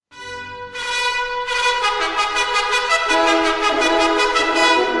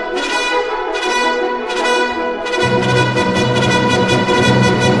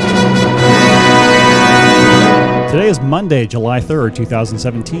is Monday, July 3rd,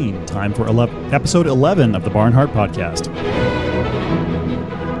 2017. Time for episode 11 of the Barnhart Podcast.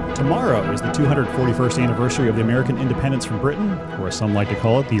 Tomorrow is the 241st anniversary of the American independence from Britain, or as some like to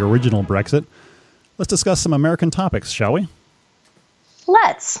call it, the original Brexit. Let's discuss some American topics, shall we?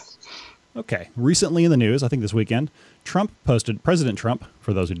 Let's. Okay. Recently in the news, I think this weekend, President Trump,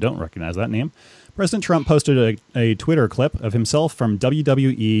 for those who don't recognize that name, President Trump posted a Twitter clip of himself from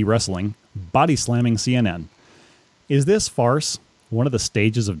WWE Wrestling body slamming CNN. Is this farce one of the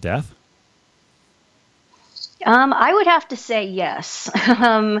stages of death? I would have to say yes.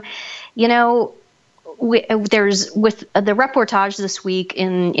 There's with the reportage this week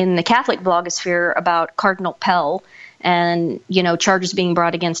in the Catholic blogosphere about Cardinal Pell and, charges being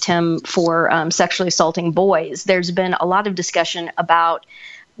brought against him for sexually assaulting boys. There's been a lot of discussion about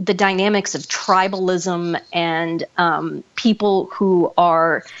the dynamics of tribalism and people who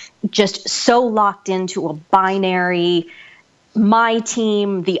are just so locked into a binary, my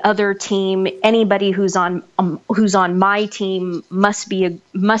team, the other team, anybody who's on my team must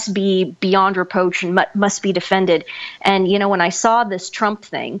be beyond reproach and must be defended. And when I saw this Trump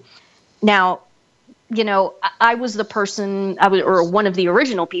thing, now, I was the person, or one of the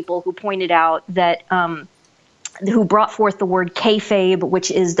original people who pointed out that who brought forth the word kayfabe, which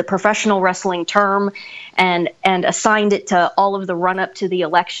is the professional wrestling term, and assigned it to all of the run-up to the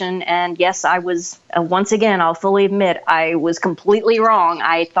election. And yes, I was, once again, I'll fully admit, I was completely wrong.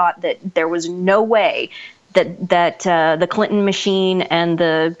 I thought that there was no way that the Clinton machine and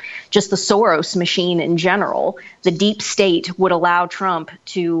the Soros machine in general, the deep state, would allow Trump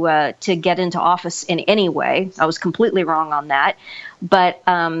to get into office in any way. I was completely wrong on that. But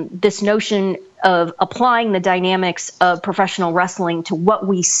this notion of applying the dynamics of professional wrestling to what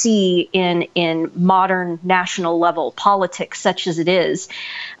we see in modern national level politics, such as it is,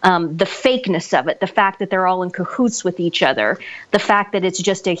 the fakeness of it, the fact that they're all in cahoots with each other, the fact that it's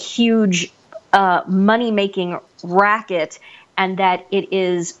just a huge money-making racket, and that it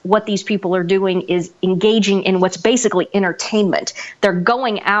is what these people are doing is engaging in what's basically entertainment. They're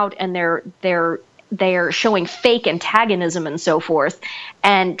going out and they're showing fake antagonism and so forth,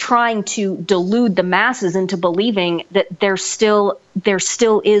 and trying to delude the masses into believing that there still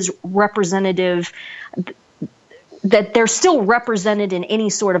is representative, that they're still represented in any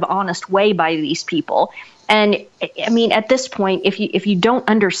sort of honest way by these people. And I mean, at this point, if you don't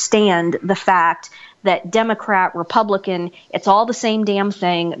understand the fact that Democrat, Republican, it's all the same damn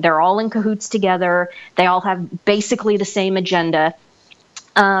thing. They're all in cahoots together. They all have basically the same agenda.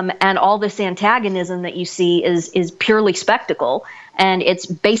 And all this antagonism that you see is purely spectacle, and it's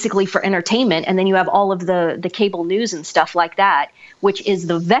basically for entertainment. And then you have all of the cable news and stuff like that, which is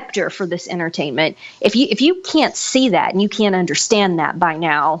the vector for this entertainment. If you can't see that and you can't understand that by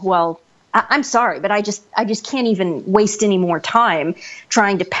now, well, I'm sorry, but I just can't even waste any more time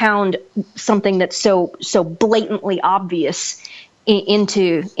trying to pound something that's so blatantly obvious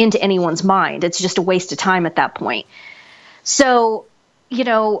into anyone's mind. It's just a waste of time at that point. So,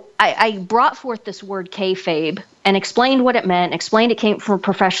 I brought forth this word kayfabe and explained what it meant, explained it came from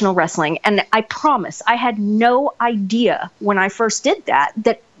professional wrestling. And I promise I had no idea when I first did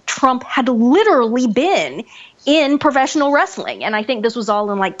that Trump had literally been in professional wrestling. And I think this was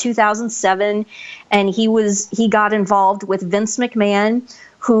all in like 2007. And he got involved with Vince McMahon,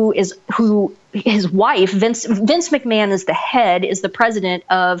 who his wife, Vince McMahon is the president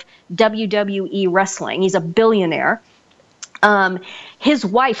of WWE Wrestling. He's a billionaire. His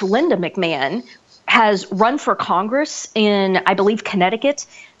wife, Linda McMahon, has run for Congress in, I believe, Connecticut.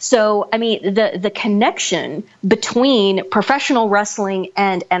 So, I mean, the connection between professional wrestling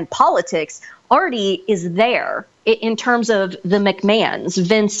and politics already is there in terms of the McMahons,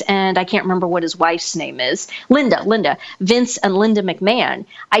 Vince and I can't remember what his wife's name is, Linda, Vince and Linda McMahon.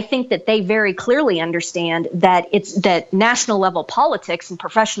 I think that they very clearly understand that that national level politics and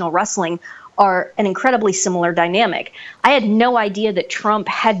professional wrestling are an incredibly similar dynamic. I had no idea that Trump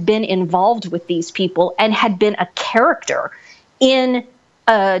had been involved with these people and had been a character in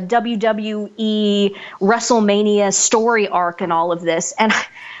a WWE WrestleMania story arc and all of this. And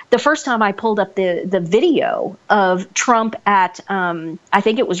the first time I pulled up the video of Trump at, I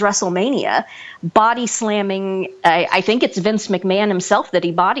think it was WrestleMania, body slamming, I think it's Vince McMahon himself that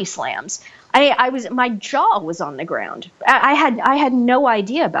he body slams. My jaw was on the ground. I had no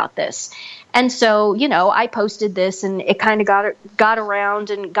idea about this. And so, I posted this and it kind of got around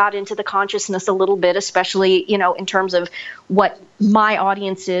and got into the consciousness a little bit, especially, in terms of what my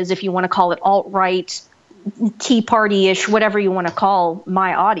audience is, if you want to call it alt-right, Tea Party-ish, whatever you want to call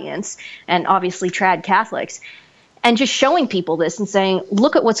my audience, and obviously trad Catholics, and just showing people this and saying,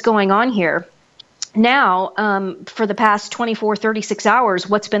 look at what's going on here. Now, for the past 24, 36 hours,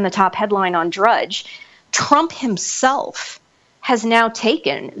 what's been the top headline on Drudge? Trump himself has now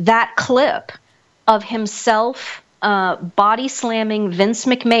taken that clip of himself body slamming Vince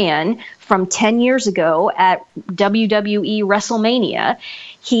McMahon from 10 years ago at WWE WrestleMania.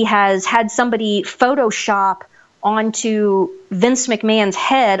 He has had somebody Photoshop onto Vince McMahon's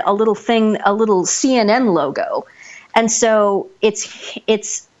head a little CNN logo. And so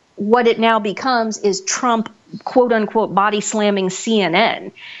it's what it now becomes is Trump, quote unquote, body slamming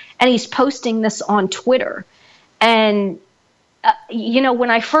CNN. And he's posting this on Twitter. And when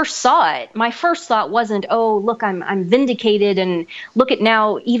I first saw it, my first thought wasn't, oh, look, I'm vindicated, and look at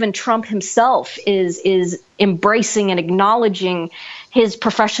now even Trump himself is embracing and acknowledging his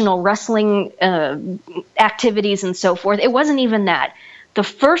professional wrestling activities and so forth. It wasn't even that. The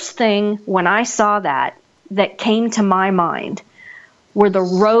first thing when I saw that came to my mind were the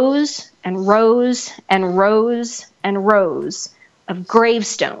rows and rows and rows and rows of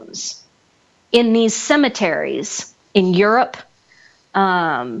gravestones in these cemeteries in Europe,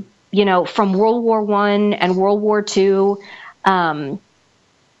 from World War I and World War II,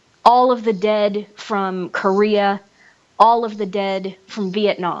 all of the dead from Korea, all of the dead from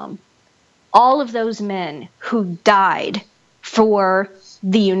Vietnam, all of those men who died for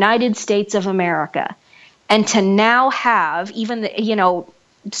the United States of America. And to now have even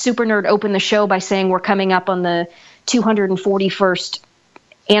Super Nerd opened the show by saying we're coming up on the 241st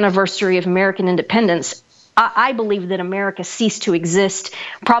anniversary of American independence. I believe that America ceased to exist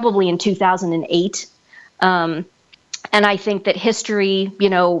probably in 2008. And I think that history,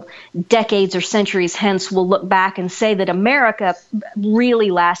 decades or centuries hence will look back and say that America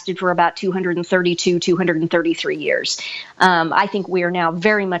really lasted for about 232, 233 years. I think we are now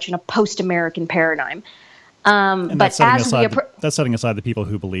very much in a post-American paradigm. But that's setting aside the people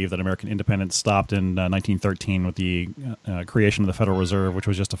who believe that American independence stopped in 1913 with the creation of the Federal Reserve, which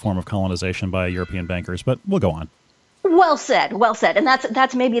was just a form of colonization by European bankers. But we'll go on. Well said. And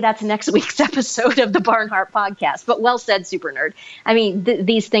that's next week's episode of the Barnhart podcast. But well said, Super Nerd. I mean,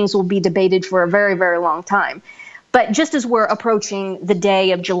 these things will be debated for a very, very long time. But just as we're approaching the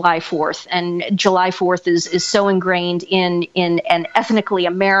day of July 4th, and July 4th is so ingrained in an ethnic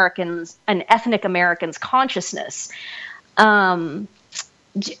American's consciousness,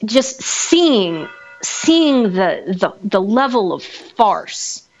 just seeing the level of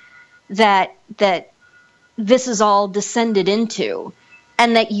farce that this is all descended into,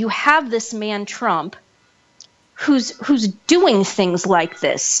 and that you have this man Trump who's doing things like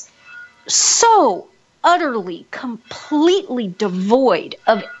this so utterly, completely devoid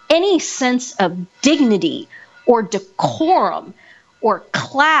of any sense of dignity or decorum or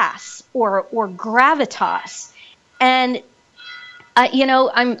class or gravitas. And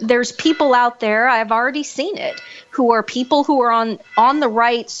there's people out there, I've already seen it, who are people who are on the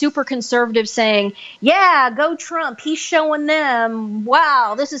right, super conservative, saying, yeah, go Trump, he's showing them,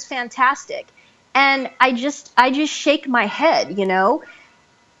 wow, this is fantastic. And I just shake my head,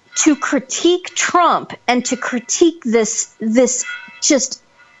 to critique Trump and to critique this just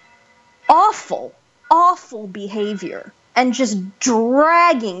awful behavior and just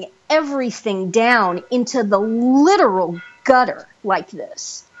dragging everything down into the literal gutter like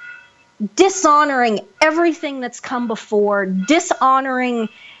this, dishonoring everything that's come before, dishonoring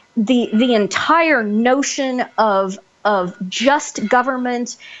the entire notion of just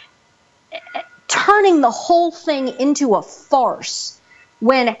government, turning the whole thing into a farce.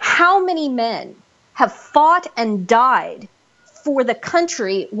 When how many men have fought and died for the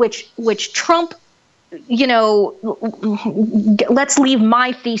country which Trump, let's leave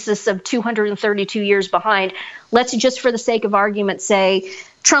my thesis of 232 years behind. Let's just, for the sake of argument, say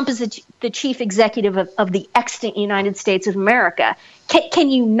Trump is the chief executive of the extant United States of America. Can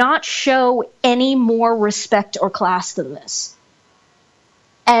you not show any more respect or class than this?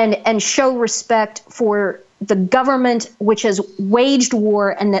 And show respect for the government which has waged war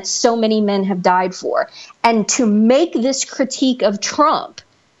and that so many men have died for. And to make this critique of Trump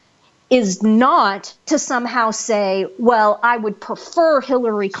is not to somehow say, well, I would prefer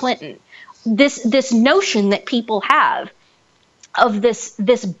Hillary Clinton. This notion that people have of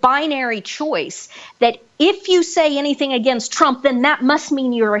this binary choice that if you say anything against Trump, then that must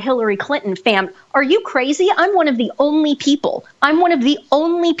mean you're a Hillary Clinton fan. Are you crazy? I'm one of the only people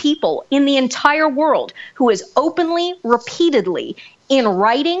in the entire world who has openly, repeatedly, in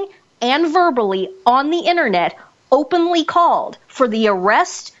writing and verbally on the internet, openly called for the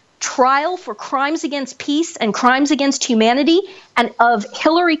arrest, trial for crimes against peace and crimes against humanity and of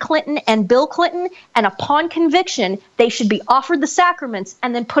Hillary Clinton and Bill Clinton, and upon conviction, they should be offered the sacraments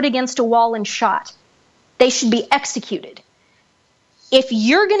and then put against a wall and shot. They should be executed. If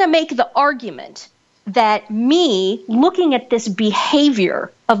you're going to make the argument that me looking at this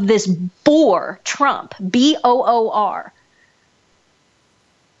behavior of this boor, Trump, B-O-O-R,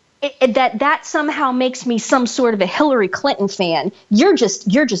 that somehow makes me some sort of a Hillary Clinton fan, you're just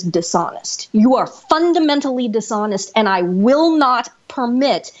dishonest. You are fundamentally dishonest, and I will not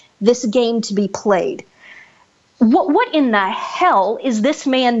permit this game to be played. What in the hell is this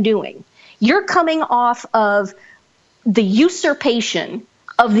man doing? You're coming off of the usurpation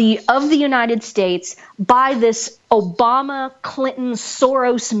of the United States by this Obama, Clinton,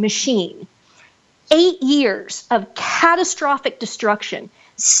 Soros machine. 8 years of catastrophic destruction,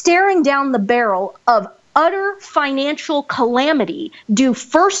 staring down the barrel of utter financial calamity due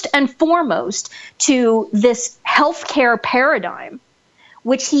first and foremost to this healthcare paradigm,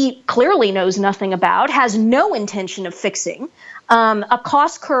 which he clearly knows nothing about, has no intention of fixing, a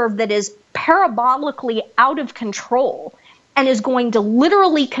cost curve that is parabolically out of control and is going to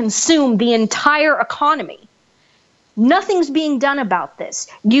literally consume the entire economy. Nothing's being done about this.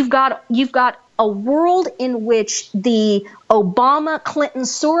 You've got a world in which the Obama, Clinton,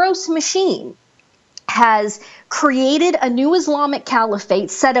 Soros machine has created a new Islamic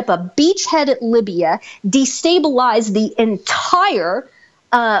caliphate, set up a beachhead at Libya, destabilized the entire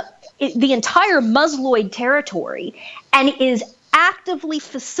Musloid territory, and is actively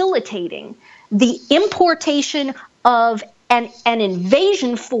facilitating the importation of an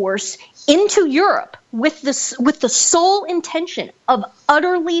invasion force into Europe with the sole intention of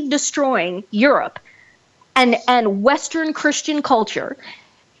utterly destroying Europe and Western Christian culture.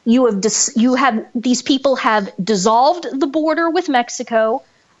 These people have dissolved the border with Mexico.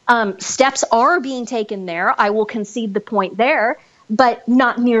 Steps are being taken there. I will concede the point there, but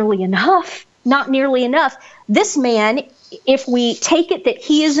not nearly enough. Not nearly enough. This man, if we take it that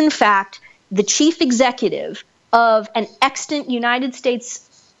he is in fact the chief executive of an extant United States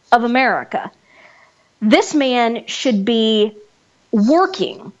of America, this man should be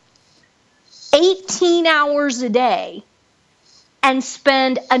working 18 hours a day and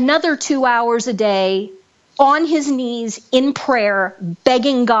spend another 2 hours a day on his knees in prayer,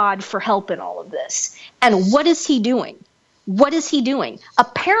 begging God for help in all of this. And what is he doing? What is he doing?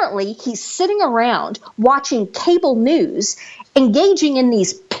 Apparently, he's sitting around watching cable news, engaging in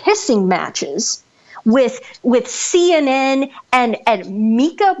these pissing matches with CNN and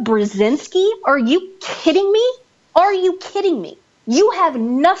Mika Brzezinski. Are you kidding me? Are you kidding me? You have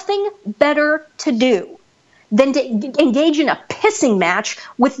nothing better to do than to engage in a pissing match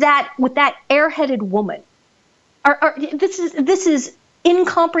with that airheaded woman. This is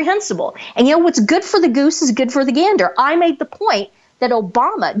incomprehensible. And you know what's good for the goose is good for the gander. I made the point that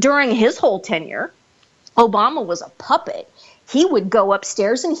Obama, during his whole tenure, Obama was a puppet. He would go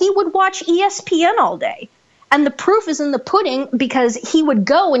upstairs and he would watch ESPN all day. And the proof is in the pudding, because he would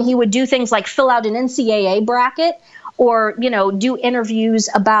go and he would do things like fill out an NCAA bracket or, do interviews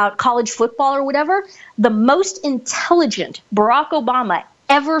about college football or whatever. The most intelligent Barack Obama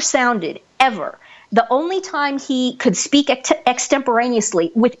ever sounded, ever. The only time he could speak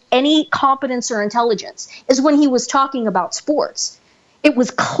extemporaneously with any competence or intelligence is when he was talking about sports. It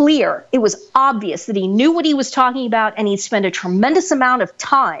was clear, it was obvious that he knew what he was talking about, and he spent a tremendous amount of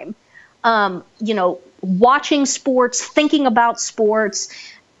time, watching sports, thinking about sports,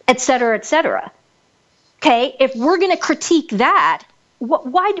 et cetera, et cetera. Okay, if we're going to critique that,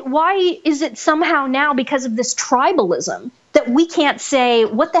 why is it somehow now, because of this tribalism, that we can't say,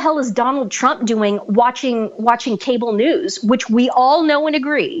 what the hell is Donald Trump doing watching cable news, which we all know and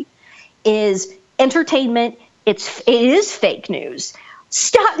agree is entertainment, it is fake news.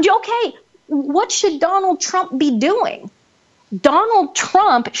 Stop. Okay, what should Donald Trump be doing? Donald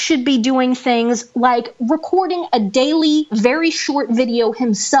Trump should be doing things like recording a daily, very short video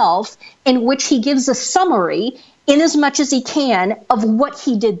himself in which he gives a summary in as much as he can of what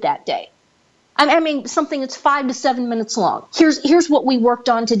he did that day. I mean, something that's 5 to 7 minutes long. Here's what we worked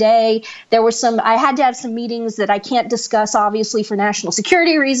on today. I had to have some meetings that I can't discuss, obviously, for national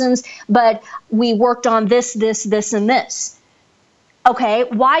security reasons, but we worked on this, and this. Okay,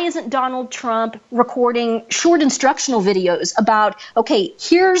 why isn't Donald Trump recording short instructional videos about, okay,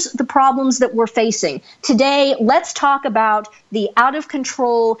 here's the problems that we're facing. Today, let's talk about the out of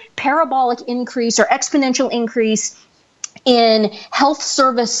control parabolic increase or exponential increase in health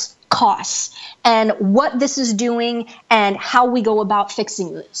service costs and what this is doing and how we go about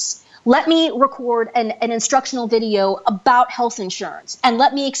fixing this. Let me record an instructional video about health insurance, and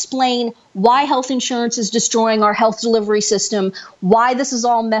let me explain why health insurance is destroying our health delivery system, why this is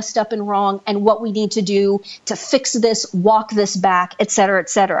all messed up and wrong, and what we need to do to fix this, walk this back, et cetera, et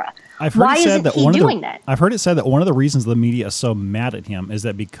cetera. Why isn't he doing that? I've heard it said that one of the reasons the media is so mad at him is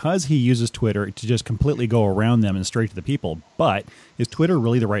that because he uses Twitter to just completely go around them and straight to the people. But is Twitter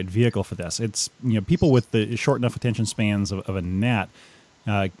really the right vehicle for this? It's, people with the short enough attention spans of a gnat.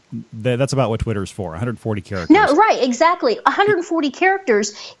 That's about what Twitter is for. 140 characters. No, right, exactly. 140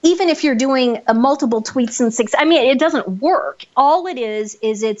 characters. Even if you're doing multiple tweets in 6, it doesn't work. All it is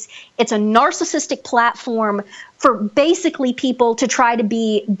it's a narcissistic platform for basically people to try to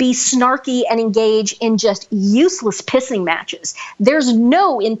be snarky and engage in just useless pissing matches. There's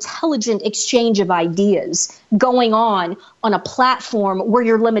no intelligent exchange of ideas going on a platform where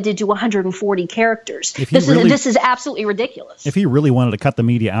you're limited to 140 characters. This is absolutely ridiculous. If he really wanted to cut the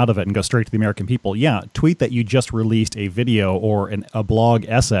media out of it and go straight to the American people, tweet that you just released a video or a blog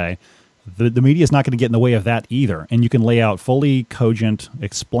essay. The media is not going to get in the way of that either. And you can lay out fully cogent,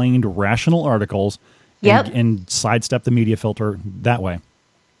 explained, rational articles and sidestep the media filter that way.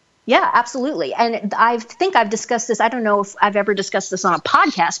 Yeah, absolutely. And I think I've discussed this. I don't know if I've ever discussed this on a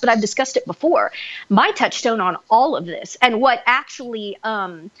podcast, but I've discussed it before. My touchstone on all of this, and what actually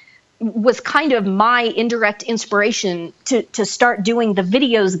was kind of my indirect inspiration to start doing the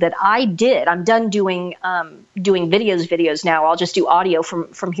videos that I did. I'm done doing videos now. I'll just do audio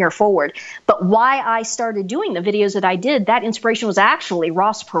from here forward. But why I started doing the videos that I did, that inspiration was actually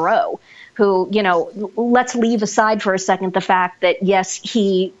Ross Perot, who, let's leave aside for a second the fact that, yes,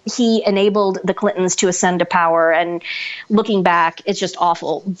 he enabled the Clintons to ascend to power, and looking back, it's just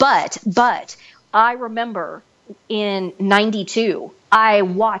awful. But I remember in 92, I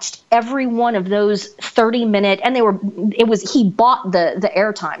watched every one of those 30-minute, and he bought the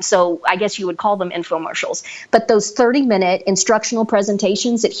airtime, so I guess you would call them infomercials. But those 30-minute instructional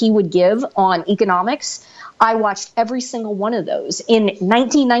presentations that he would give on economics, I watched every single one of those. In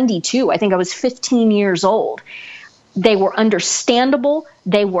 1992, I think I was 15 years old. They were understandable,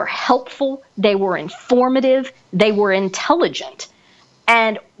 they were helpful, they were informative, they were intelligent.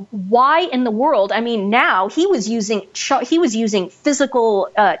 And why in the world? Now he was using physical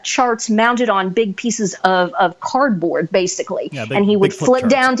charts mounted on big pieces of cardboard, basically, and he would flip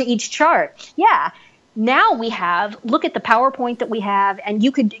down to each chart. Yeah. Now look at the PowerPoint that we have, and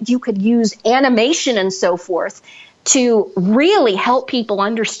you could use animation and so forth to really help people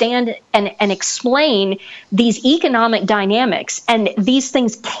understand and explain these economic dynamics. And these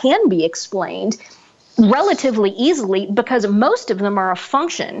things can be explained relatively easily because most of them are a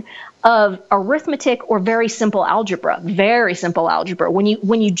function of arithmetic or very simple algebra. When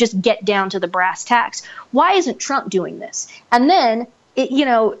you just get down to the brass tacks. Why isn't Trump doing this? And then,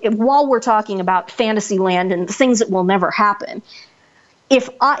 while we're talking about fantasy land and things that will never happen, if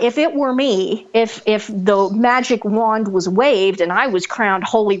it were me, if the magic wand was waved and I was crowned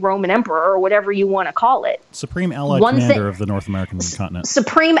Holy Roman Emperor, or whatever you want to call it, Supreme Allied Commander of the North American continent,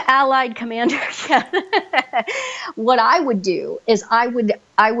 Supreme Allied Commander, what I would do is I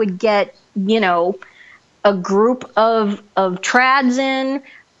would get a group of trads in,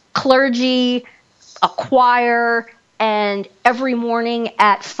 clergy, a choir. And every morning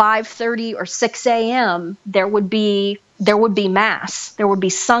at 5:30 or 6 a.m., there would be mass. There would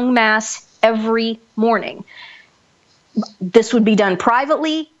be sung mass every morning. This would be done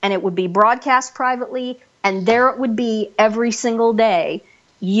privately, and it would be broadcast privately, and there it would be every single day.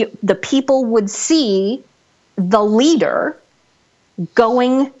 The people would see the leader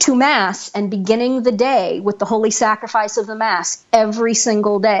going to Mass and beginning the day with the holy sacrifice of the Mass every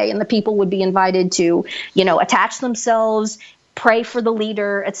single day. And the people would be invited to, attach themselves, pray for the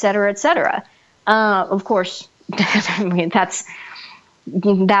leader, et cetera, et cetera. Of course,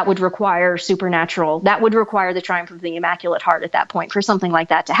 that would require that would require the triumph of the Immaculate Heart at that point for something like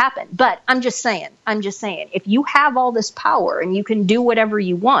that to happen. But I'm just saying, if you have all this power and you can do whatever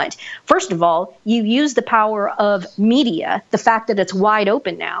you want, first of all, you use the power of media, the fact that it's wide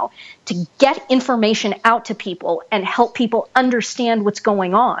open now, to get information out to people and help people understand what's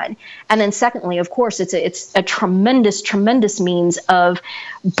going on. And then secondly, of course, it's a tremendous, tremendous means of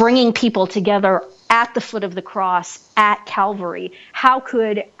bringing people together at the foot of the cross, at Calvary. How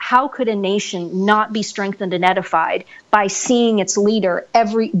could a nation not be strengthened and edified by seeing its leader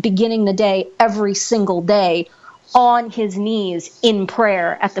beginning the day, every single day, on his knees in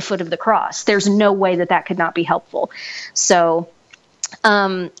prayer at the foot of the cross? There's no way that could not be helpful. So,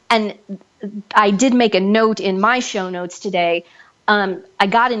 and I did make a note in my show notes today. I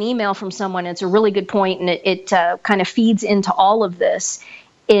got an email from someone. It's a really good point, and it kind of feeds into all of this.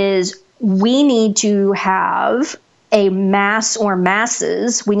 is we need to have a mass or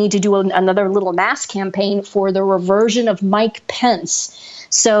masses. We need to do another little mass campaign for the reversion of Mike Pence.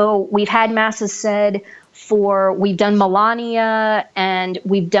 So we've had masses said we've done Melania, and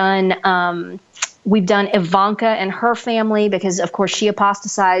we've done Ivanka and her family, because of course she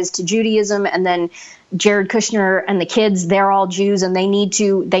apostatized to Judaism, and then Jared Kushner and the kids, they're all Jews, and they need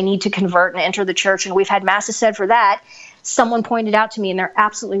to convert and enter the church. And we've had masses said for that. Someone pointed out to me, and they're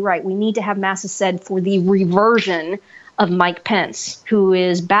absolutely right, we need to have masses said for the reversion of Mike Pence, who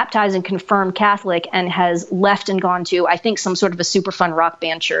is baptized and confirmed Catholic and has left and gone to, I think, some sort of a super fun rock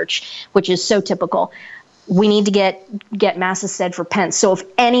band church, which is so typical. We need to get masses said for Pence. So if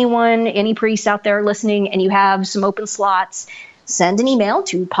any priest out there listening, and you have some open slots, send an email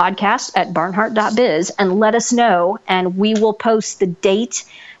to podcast@barnhart.biz and let us know, and we will post the date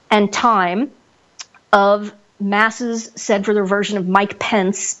and time of masses said for the reversion of Mike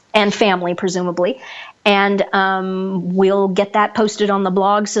Pence and family, presumably. And we'll get that posted on the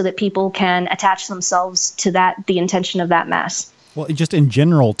blog so that people can attach themselves to the intention of that mass. Well, just in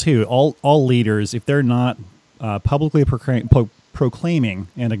general, too, all leaders, if they're not publicly proclaiming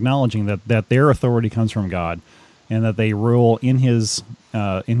and acknowledging that their authority comes from God and that they rule in His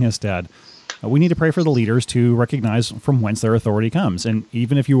stead, we need to pray for the leaders to recognize from whence their authority comes. And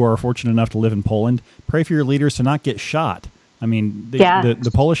even if you are fortunate enough to live in Poland, pray for your leaders to not get shot. I mean,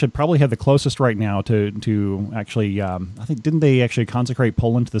 the Polish should probably have the closest right now to actually, I think, didn't they actually consecrate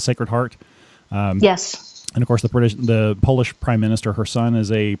Poland to the Sacred Heart? Yes. And of course, the Polish Prime Minister, her son,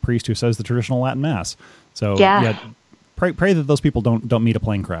 is a priest who says the traditional Latin Mass. So pray that those people don't meet a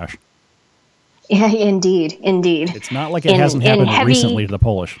plane crash. Yeah, indeed. It's not like it hasn't happened recently to the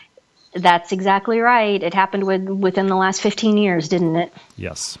Polish. That's exactly right. It happened within the last 15 years, didn't it?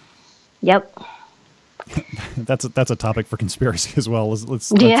 Yes. Yep. That's a topic for conspiracy as well.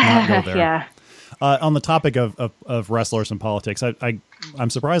 Let's not go there. Yeah. On the topic of wrestlers and politics, I'm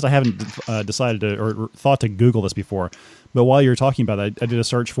surprised I haven't decided or thought to Google this before. But while you're talking about that, I did a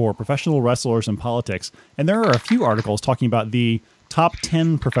search for professional wrestlers and politics, and there are a few articles talking about the top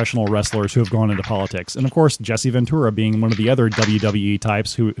 10 professional wrestlers who have gone into politics. And of course, Jesse Ventura being one of the other WWE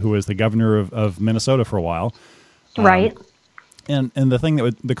types who was the governor of Minnesota for a while. Right. And the thing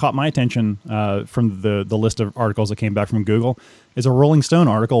that caught my attention from the list of articles that came back from Google is a Rolling Stone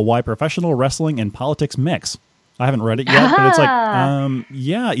article, Why Professional Wrestling and Politics Mix. I haven't read it yet, but it's like,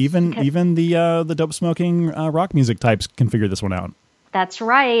 even the dope-smoking rock music types can figure this one out. That's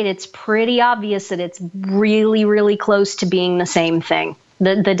right. It's pretty obvious that it's really, really close to being the same thing.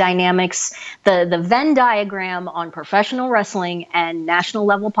 The dynamics, the Venn diagram on professional wrestling and national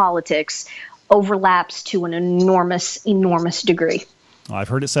level politics overlaps to an enormous, enormous degree. Well, I've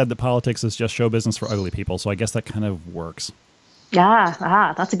heard it said that politics is just show business for ugly people, so I guess that kind of works.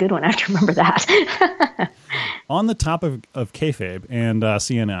 That's a good one. I have to remember that. On the topic of kayfabe and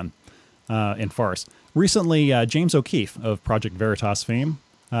CNN and farce, recently James O'Keefe of Project Veritas fame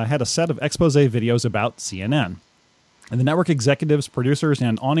had a set of expose videos about CNN. And the network executives, producers,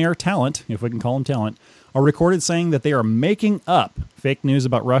 and on-air talent, if we can call them talent, are recorded saying that they are making up fake news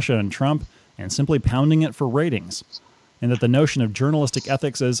about Russia and Trump and simply pounding it for ratings. And that the notion of journalistic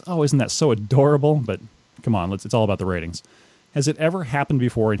ethics is, isn't that so adorable? But come on, it's all about the ratings. Has it ever happened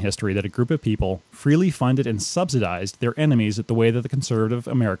before in history that a group of people freely funded and subsidized their enemies the way that the conservative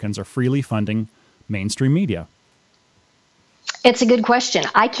Americans are freely funding mainstream media? It's a good question.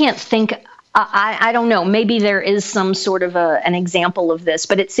 I can't think. I don't know. Maybe there is some sort of an example of this,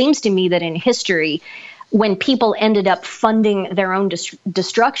 but it seems to me that in history, when people ended up funding their own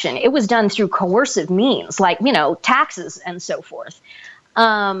destruction, it was done through coercive means, like, taxes and so forth.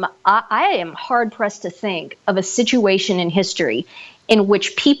 I am hard-pressed to think of a situation in history in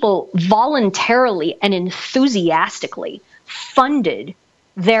which people voluntarily and enthusiastically funded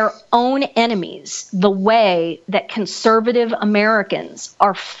their own enemies the way that conservative Americans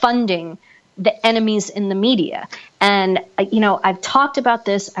are funding the enemies in the media. And, I've talked about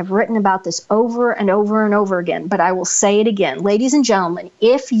this, I've written about this over and over and over again, but I will say it again. Ladies and gentlemen,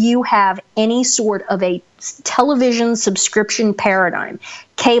 if you have any sort of a television subscription paradigm,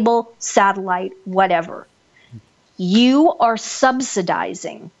 cable, satellite, whatever, you are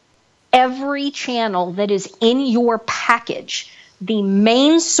subsidizing every channel that is in your package. The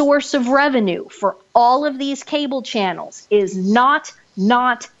main source of revenue for all of these cable channels is not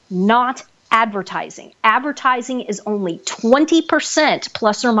advertising. Advertising is only 20%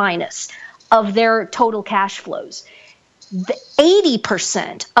 plus or minus of their total cash flows. The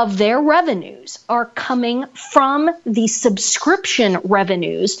 80% of their revenues are coming from the subscription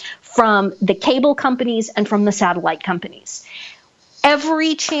revenues from the cable companies and from the satellite companies.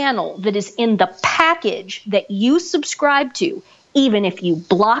 Every channel that is in the package that you subscribe to, even if you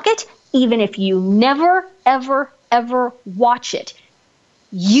block it, even if you never, ever, ever watch it,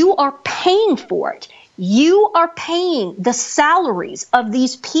 you are paying for it. You are paying the salaries of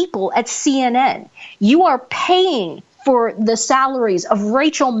these people at CNN. You are paying for the salaries of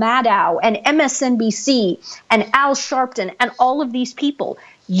Rachel Maddow and MSNBC and Al Sharpton and all of these people.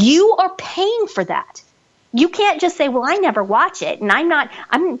 You are paying for that. You can't just say, well, I never watch it and I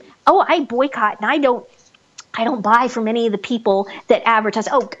boycott and I don't buy from any of the people that advertise.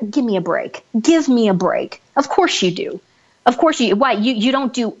 Oh, give me a break. Give me a break. Of course you do. Of course you. Why? You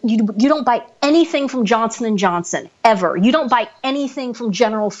don't buy anything from Johnson & Johnson ever. You don't buy anything from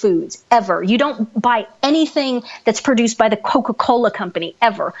General Foods ever. You don't buy anything that's produced by the Coca-Cola company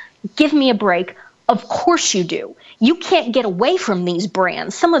ever. Give me a break. Of course you do. You can't get away from these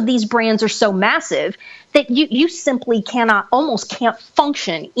brands. Some of these brands are so massive that you simply almost can't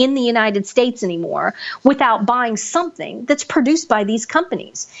function in the United States anymore without buying something that's produced by these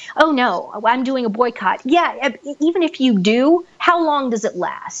companies. Oh no, I'm doing a boycott. Yeah, even if you do, how long does it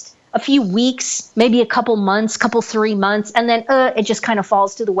last? A few weeks, maybe a couple months, 3 months, and then it just kind of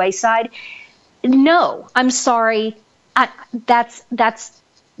falls to the wayside. No, I'm sorry.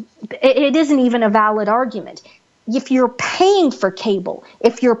 It isn't even a valid argument. If you're paying for cable,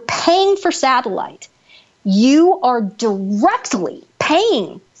 if you're paying for satellite, you are directly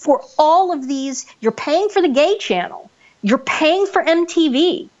paying for all of these. You're paying for the gay channel. You're paying for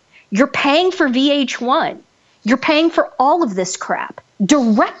MTV. You're paying for VH1. You're paying for all of this crap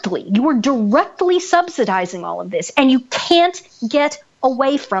directly. You are directly subsidizing all of this, and you can't get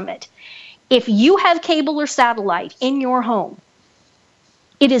away from it. If you have cable or satellite in your home,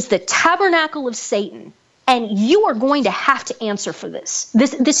 it is the tabernacle of Satan, and you are going to have to answer for this.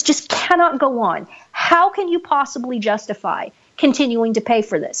 This just cannot go on. How can you possibly justify continuing to pay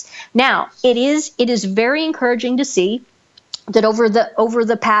for this? Now, it is very encouraging to see that over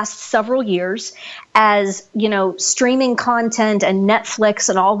the past several years, as streaming content and Netflix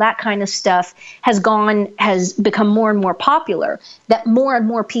and all that kind of stuff has become more and more popular, that more and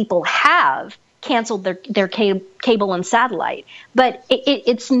more people have canceled their cable and satellite. But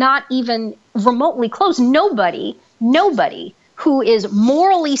it's not even remotely close. Nobody who is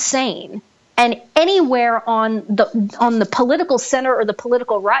morally sane and anywhere on the political center or the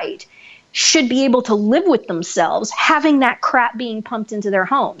political right should be able to live with themselves having that crap being pumped into their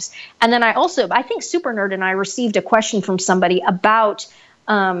homes. And then I think Super Nerd and I received a question from somebody about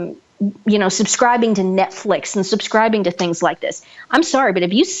subscribing to Netflix and subscribing to things like this. I'm sorry, but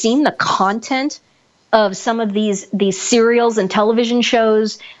have you seen the content of some of these serials and television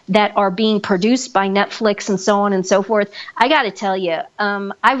shows that are being produced by Netflix and so on and so forth? I got to tell you,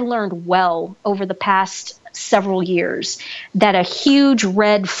 I've learned well over the past several years that a huge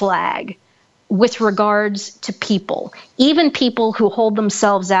red flag with regards to people, even people who hold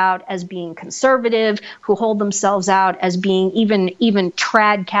themselves out as being conservative, who hold themselves out as being even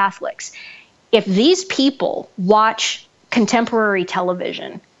trad Catholics, if these people watch contemporary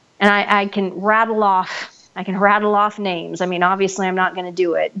television, and I can rattle off names. I mean, obviously I'm not going to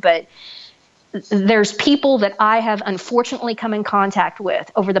do it, but there's people that I have unfortunately come in contact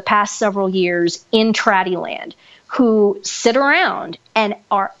with over the past several years in Traddy Land who sit around and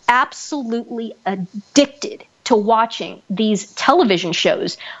are absolutely addicted to watching these television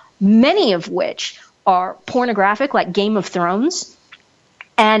shows, many of which are pornographic, like Game of Thrones,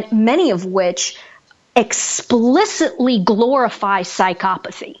 and many of which explicitly glorify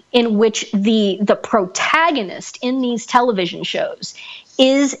psychopathy, in which the protagonist in these television shows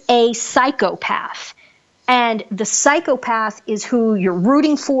is a psychopath. And the psychopath is who you're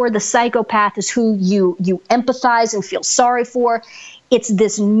rooting for. The psychopath is who you empathize and feel sorry for. It's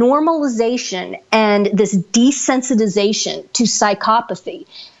this normalization and this desensitization to psychopathy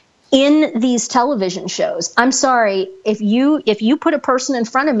in these television shows. I'm sorry, if you put a person in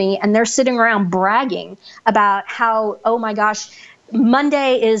front of me and they're sitting around bragging about how, oh my gosh,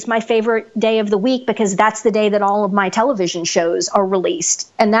 Monday is my favorite day of the week because that's the day that all of my television shows are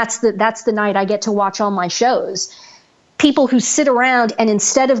released, and that's the night I get to watch all my shows. People who sit around and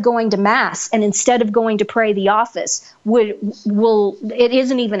instead of going to mass and instead of going to pray the office it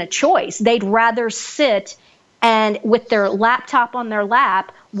isn't even a choice. They'd rather sit and with their laptop on their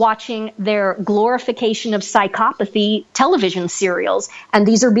lap watching their glorification of psychopathy television serials. And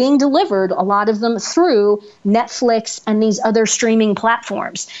these are being delivered, a lot of them through Netflix and these other streaming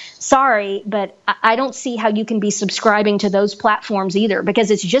platforms. Sorry, but I don't see how you can be subscribing to those platforms either, because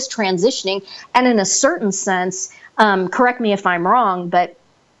it's just transitioning. And in a certain sense, correct me if I'm wrong, but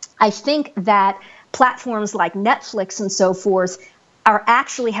I think that platforms like Netflix and so forth are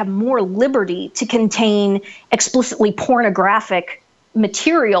actually have more liberty to contain explicitly pornographic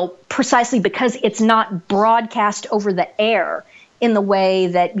material precisely because it's not broadcast over the air in the way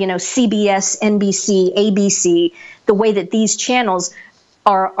that, CBS, NBC, ABC, the way that these channels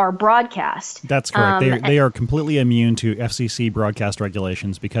are broadcast. That's correct. They are completely immune to FCC broadcast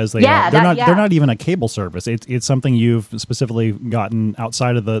regulations because they're not even a cable service. It's something you've specifically gotten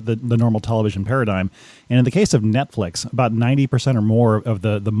outside of the normal television paradigm. And in the case of Netflix, about 90% or more of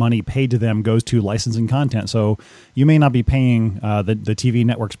the money paid to them goes to licensing content. So you may not be paying the TV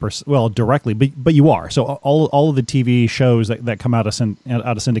networks directly, but you are. So all of the TV shows that come out of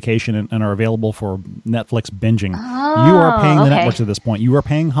syndication and are available for Netflix binging, you are paying the networks at this point. You are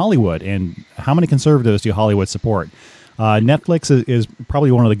paying Hollywood, and how many conservatives do Hollywood support? Netflix is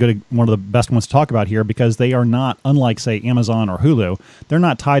probably one of the best ones to talk about here because they are not, unlike say Amazon or Hulu, they're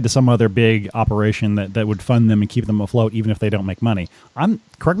not tied to some other big operation that would fund them and keep them afloat even if they don't make money.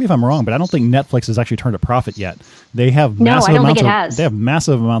 Correct me if I'm wrong, but I don't think Netflix has actually turned a profit yet. They have They have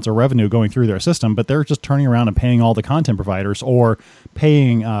massive amounts of revenue going through their system, but they're just turning around and paying all the content providers or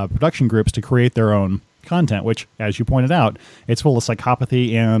paying production groups to create their own content, which, as you pointed out, it's full of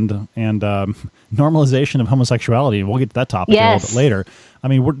psychopathy and normalization of homosexuality, and we'll get to that topic a little bit later. I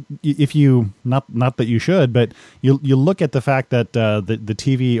mean, if you not that you should, but you look at the fact that the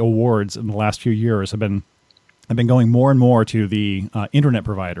TV awards in the last few years have been going more and more to the internet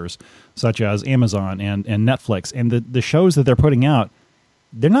providers, such as Amazon and Netflix, and the shows that they're putting out.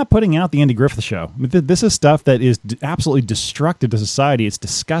 They're not putting out the Andy Griffith Show. This is stuff that is absolutely destructive to society. It's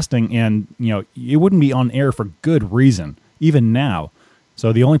disgusting, and it wouldn't be on air for good reason, even now.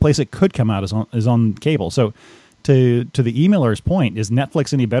 So the only place it could come out is on cable. So to the emailer's point, is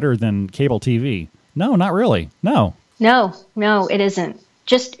Netflix any better than cable TV? No, not really. No, it isn't.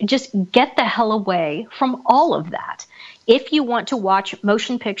 Just get the hell away from all of that. If you want to watch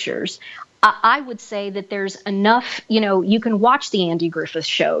motion pictures, I would say that there's enough, you can watch the Andy Griffith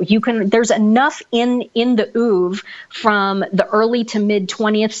Show. There's enough in the oeuvre from the early to mid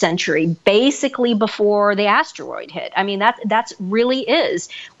 20th century, basically before the asteroid hit. I mean, that's really is.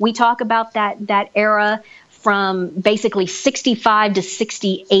 We talk about that era from basically 65 to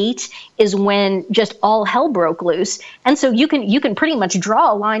 68 is when just all hell broke loose. And so you can pretty much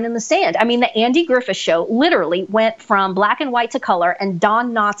draw a line in the sand. I mean, the Andy Griffith Show literally went from black and white to color, and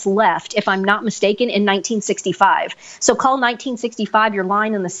Don Knotts left, if I'm not mistaken, in 1965. So call 1965 your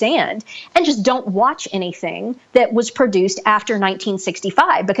line in the sand, and just don't watch anything that was produced after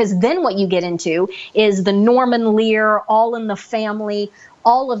 1965, because then what you get into is the Norman Lear, All in the Family,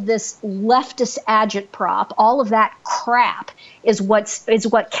 all of this leftist agitprop, all of that crap is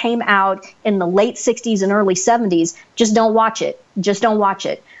what came out in the late 60s and early 70s. Just don't watch it. Just don't watch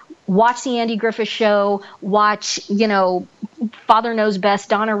it. Watch the Andy Griffith Show. Watch, Father Knows Best,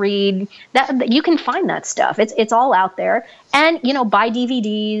 Donna Reed. That you can find that stuff. It's all out there. And buy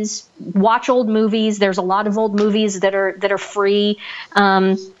DVDs. Watch old movies. There's a lot of old movies that are free.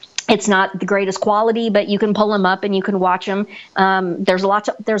 It's not the greatest quality, but you can pull them up and you can watch them. There's lots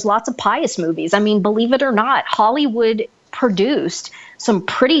of pious movies. I mean, believe it or not, Hollywood produced some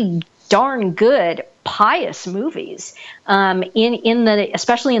pretty darn good pious movies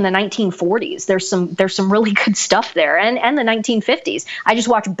especially in the 1940s. There's some really good stuff there, and the 1950s. I just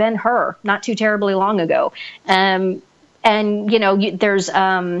watched Ben-Hur not too terribly long ago. And there's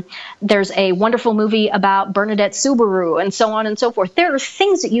a wonderful movie about Bernadette Subaru, and so on and so forth. There are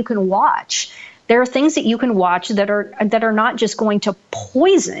things that you can watch. There are things that you can watch that are not just going to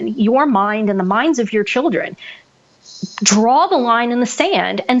poison your mind and the minds of your children. Draw the line in the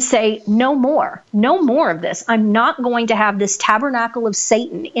sand and say, no more of this. I'm not going to have this tabernacle of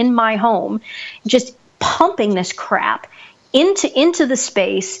Satan in my home, just pumping this crap into the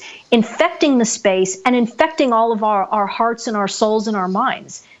space, infecting the space, and infecting all of our hearts and our souls and our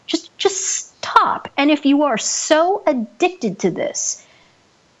minds. Just stop. And if you are so addicted to this,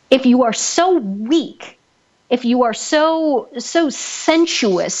 if you are so weak, if you are so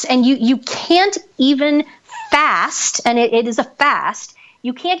sensuous, and you can't even fast, and it is a fast,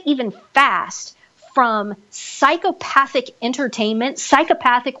 you can't even fast from psychopathic entertainment,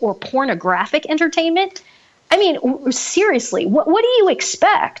 psychopathic or pornographic entertainment. I mean, seriously, what do you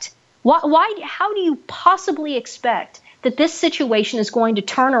expect? How do you possibly expect that this situation is going to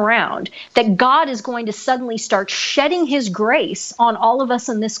turn around, that God is going to suddenly start shedding his grace on all of us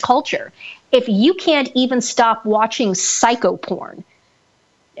in this culture, if you can't even stop watching psycho porn?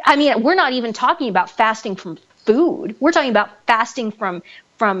 I mean, we're not even talking about fasting from food. We're talking about fasting from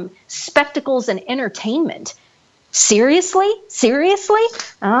spectacles and entertainment. Seriously?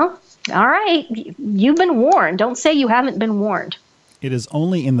 Oh, all right. You've been warned. Don't say you haven't been warned. It is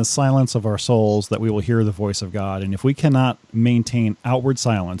only in the silence of our souls that we will hear the voice of God. And if we cannot maintain outward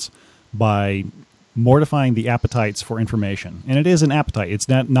silence by mortifying the appetites for information, and it is an appetite, it's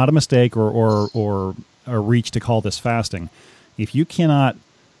not a mistake or a reach to call this fasting. If you cannot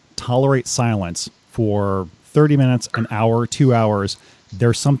tolerate silence for 30 minutes, an hour, 2 hours,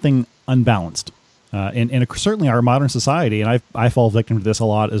 there's something unbalanced. And certainly our modern society, and I fall victim to this a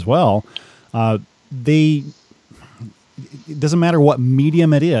lot as well, it doesn't matter what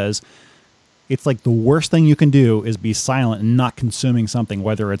medium it is, it's like the worst thing you can do is be silent and not consuming something,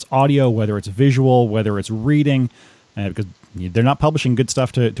 whether it's audio, whether it's visual, whether it's reading, because they're not publishing good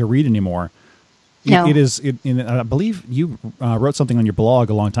stuff to read anymore. No. I believe you wrote something on your blog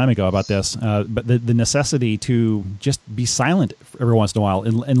a long time ago about this, but the necessity to just be silent every once in a while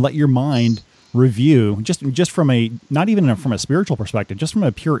and let your mind review, just from not even from a spiritual perspective, just from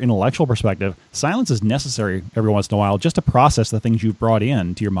a pure intellectual perspective. Silence is necessary every once in a while just to process the things you've brought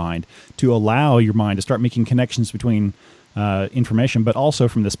into your mind, to allow your mind to start making connections between information, but also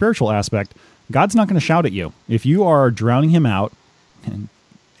from the spiritual aspect. God's not going to shout at you. If you are drowning him out,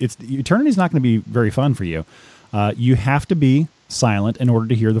 eternity is not going to be very fun for you. You have to be silent in order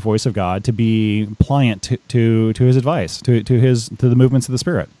to hear the voice of God, to be pliant to his advice, to the movements of the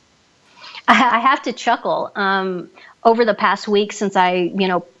Spirit. I have to chuckle. Over the past week, since I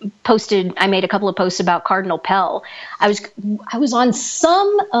made a couple of posts about Cardinal Pell. I was on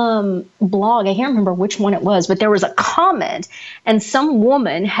some blog. I can't remember which one it was, but there was a comment, and some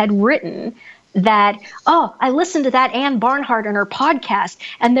woman had written that, I listened to that Ann Barnhart on her podcast,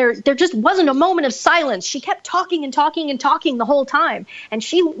 and there just wasn't a moment of silence. She kept talking and talking and talking the whole time, and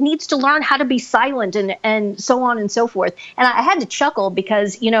she needs to learn how to be silent and so on and so forth. And I had to chuckle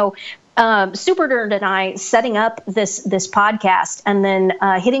because, Super Nerd and I setting up this podcast and then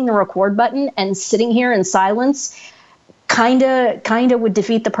hitting the record button and sitting here in silence kind of would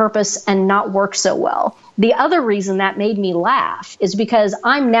defeat the purpose and not work so well. The other reason that made me laugh is because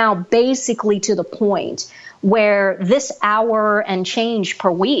I'm now basically to the point where this hour and change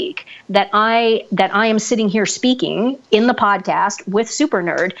per week that I am sitting here speaking in the podcast with Super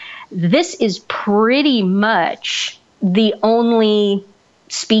Nerd, this is pretty much the only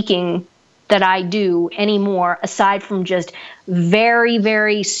speaking that I do anymore, aside from just very,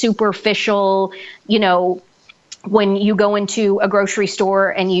 very superficial, when you go into a grocery store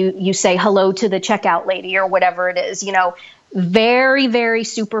and you say hello to the checkout lady or whatever it is, very, very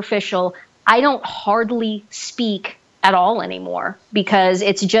superficial. I don't hardly speak at all anymore because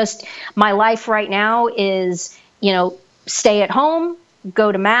it's just my life right now is, stay at home,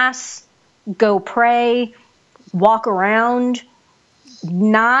 go to mass, go pray, walk around,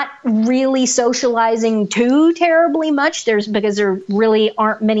 not really socializing too terribly much because there really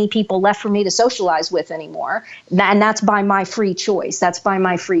aren't many people left for me to socialize with anymore. And that's by my free choice.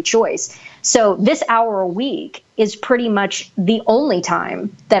 So this hour a week is pretty much the only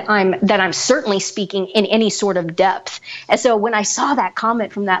time that I'm certainly speaking in any sort of depth. And so when I saw that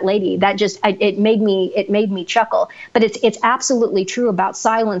comment from that lady, that just, it made me chuckle, but it's absolutely true about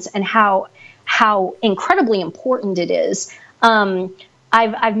silence and how incredibly important it is.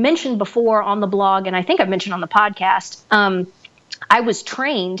 I've mentioned before on the blog, and I think I've mentioned on the podcast, I was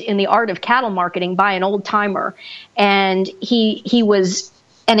trained in the art of cattle marketing by an old timer, and he was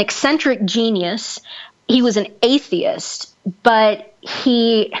an eccentric genius. He was an atheist, but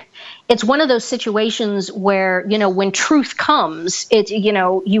it's one of those situations where, when truth comes,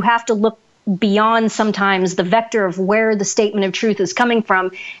 you have to look beyond sometimes the vector of where the statement of truth is coming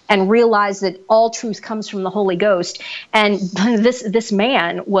from and realize that all truth comes from the Holy Ghost. And this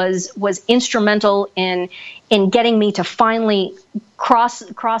man was instrumental in getting me to finally cross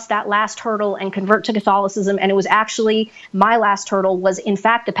that last hurdle and convert to Catholicism. And it was actually, my last hurdle was in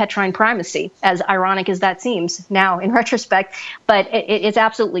fact the Petrine primacy, as ironic as that seems now in retrospect, but it's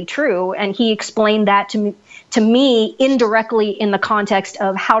absolutely true. And he explained that to me indirectly in the context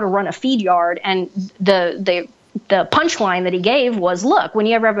of how to run a feed yard. And the punchline that he gave was, look, when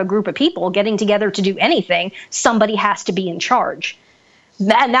you ever have a group of people getting together to do anything, somebody has to be in charge.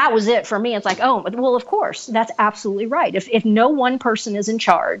 And that was it for me. It's like, oh, well, of course, that's absolutely right. If no one person is in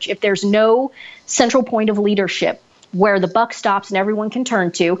charge, if there's no central point of leadership where the buck stops and everyone can turn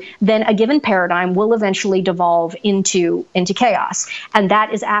to, then a given paradigm will eventually devolve into chaos. And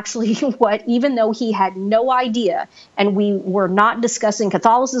that is actually what, even though he had no idea, and we were not discussing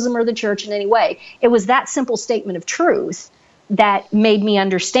Catholicism or the church in any way, it was that simple statement of truth that made me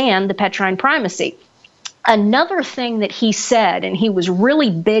understand the Petrine primacy. Another thing that he said, and he was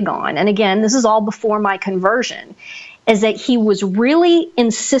really big on, and again, this is all before my conversion, is that he was really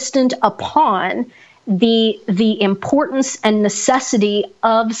insistent upon the importance and necessity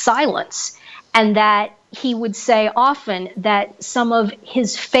of silence, and that he would say often that some of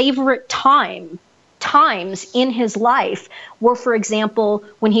his favorite times in his life were, for example,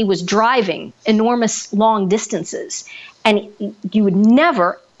 when he was driving enormous long distances, and you would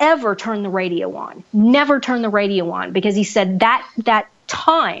never ever turn the radio on, because he said that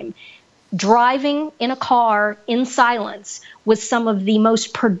time driving in a car in silence was some of the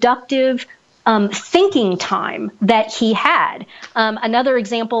most productive thinking time that he had. Another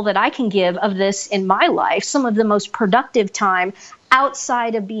example that I can give of this in my life, some of the most productive time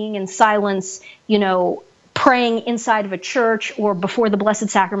outside of being in silence, praying inside of a church or before the Blessed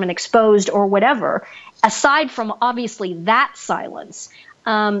Sacrament exposed or whatever, aside from obviously that silence,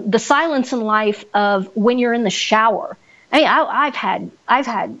 the silence in life of when you're in the shower. I mean, I've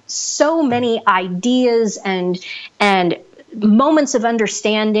had so many ideas and moments of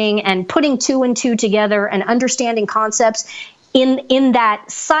understanding and putting two and two together and understanding concepts in that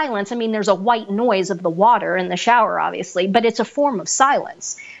silence. I mean, there's a white noise of the water in the shower, obviously, but it's a form of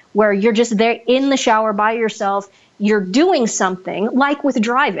silence where you're just there in the shower by yourself. You're doing something, like with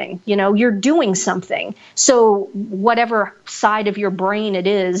driving, you're doing something. So whatever side of your brain it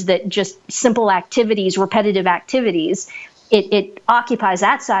is that just simple activities, repetitive activities, it occupies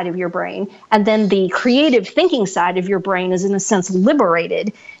that side of your brain. And then the creative thinking side of your brain is in a sense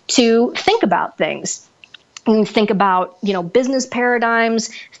liberated to think about things. And think about, business paradigms,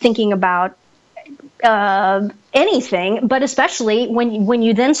 thinking about anything, but especially when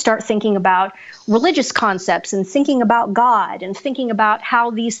you then start thinking about religious concepts and thinking about God and thinking about how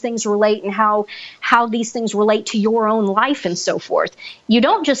these things relate and how these things relate to your own life and so forth. You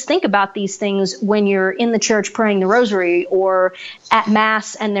don't just think about these things when you're in the church praying the rosary or at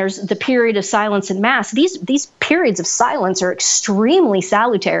Mass and there's the period of silence in Mass. These periods of silence are extremely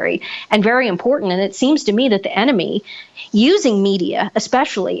salutary and very important. And it seems to me that the enemy, using media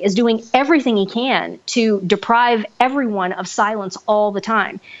especially, is doing everything he can to deprive everyone of silence all the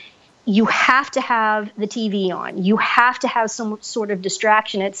time. You have to have the TV on. You have to have some sort of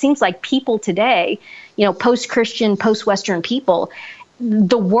distraction. It seems like people today, post-Christian, post-Western people,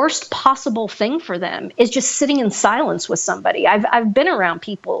 the worst possible thing for them is just sitting in silence with somebody. I've been around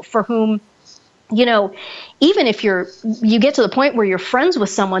people for whom, even if you get to the point where you're friends with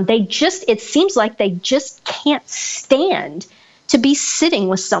someone, it seems like they just can't stand to be sitting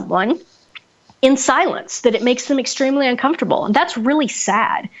with someone in silence, that it makes them extremely uncomfortable. And that's really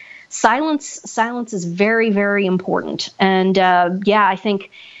sad. Silence is very, very important. And I think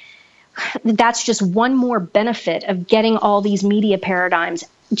that's just one more benefit of getting all these media paradigms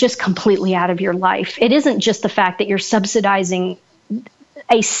just completely out of your life. It isn't just the fact that you're subsidizing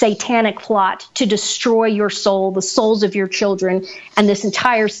a satanic plot to destroy your soul, the souls of your children, and this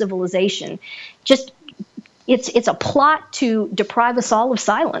entire civilization. Just it's a plot to deprive us all of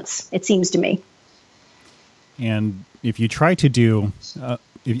silence, it seems to me. And if you try to do,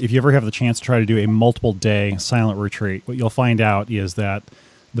 if you ever have the chance to try to do a multiple day silent retreat, what you'll find out is that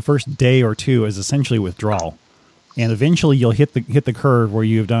the first day or two is essentially withdrawal. And eventually you'll hit the curve where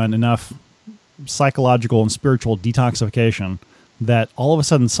you've done enough psychological and spiritual detoxification that all of a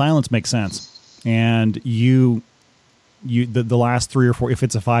sudden silence makes sense. And the last 3 or 4, if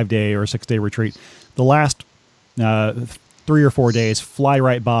it's a 5-day or a 6-day retreat, the last 3 or 4 days fly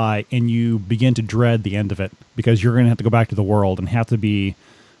right by, and you begin to dread the end of it because you're going to have to go back to the world and have to be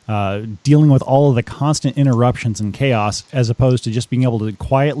dealing with all of the constant interruptions and chaos, as opposed to just being able to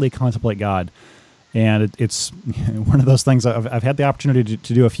quietly contemplate God. And it's one of those things. I've had the opportunity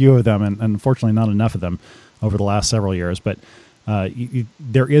to do a few of them, and unfortunately not enough of them over the last several years. But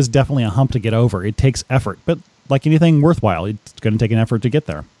there is definitely a hump to get over. It takes effort, but like anything worthwhile, it's going to take an effort to get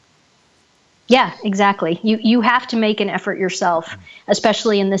there. Yeah, exactly. You have to make an effort yourself,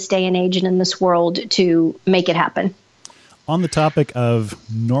 especially in this day and age and in this world, to make it happen. On the topic of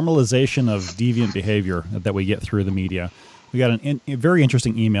normalization of deviant behavior that we get through the media, we got a very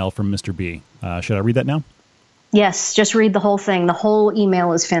interesting email from Mr. B. Should I read that now? Yes, just read the whole thing. The whole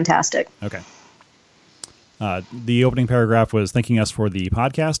email is fantastic. Okay. The opening paragraph was thanking us for the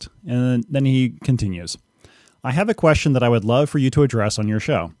podcast, and then he continues. I have a question that I would love for you to address on your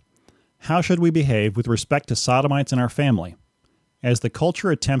show. How should we behave with respect to sodomites in our family? As the culture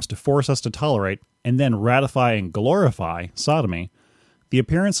attempts to force us to tolerate and then ratify and glorify sodomy, the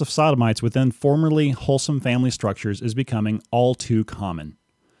appearance of sodomites within formerly wholesome family structures is becoming all too common.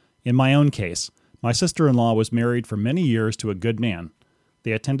 In my own case, my sister-in-law was married for many years to a good man.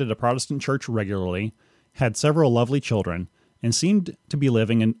 They attended a Protestant church regularly, had several lovely children, and seemed to be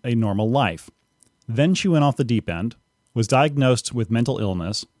living a normal life. Then she went off the deep end, was diagnosed with mental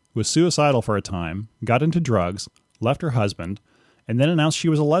illness, was suicidal for a time, got into drugs, left her husband, and then announced she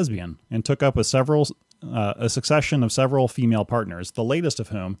was a lesbian and took up with a succession of several female partners, the latest of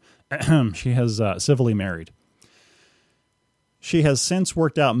whom she has civilly married. She has since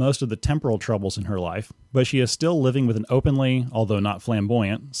worked out most of the temporal troubles in her life, but she is still living with an openly, although not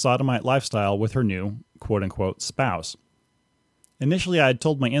flamboyant, sodomite lifestyle with her new, quote-unquote, spouse. Initially, I had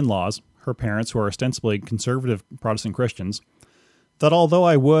told my in-laws, her parents who are ostensibly conservative Protestant Christians, that although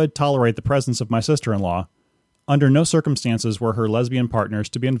I would tolerate the presence of my sister-in-law, under no circumstances were her lesbian partners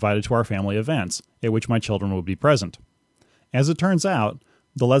to be invited to our family events, at which my children would be present. As it turns out,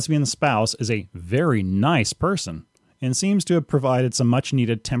 the lesbian spouse is a very nice person, and seems to have provided some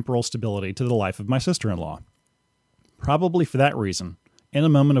much-needed temporal stability to the life of my sister-in-law. Probably for that reason, in a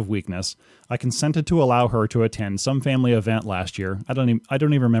moment of weakness, I consented to allow her to attend some family event last year. I don't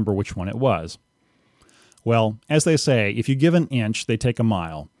even remember which one it was. Well, as they say, if you give an inch, they take a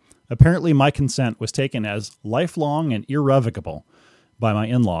mile. Apparently my consent was taken as lifelong and irrevocable by my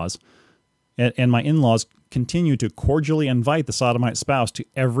in-laws, and my in-laws continue to cordially invite the sodomite spouse to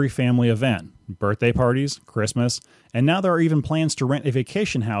every family event, birthday parties, Christmas, and now there are even plans to rent a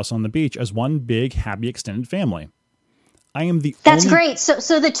vacation house on the beach as one big, happy extended family. That's great.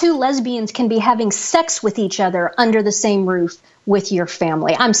 So the two lesbians can be having sex with each other under the same roof with your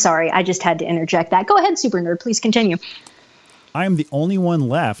family. I'm sorry, I just had to interject that. Go ahead, Super Nerd, please continue. I am the only one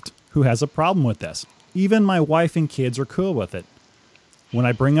left who has a problem with this. Even my wife and kids are cool with it. When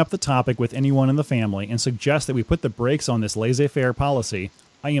I bring up the topic with anyone in the family and suggest that we put the brakes on this laissez-faire policy,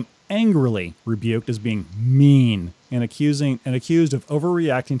 I am angrily rebuked as being mean and accused of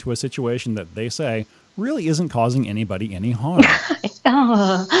overreacting to a situation that they say really isn't causing anybody any harm.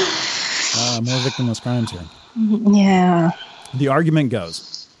 More victimless crimes here. Yeah. The argument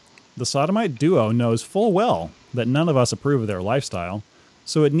goes, the sodomite duo knows full well that none of us approve of their lifestyle,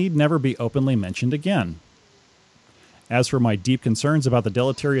 so it need never be openly mentioned again. As for my deep concerns about the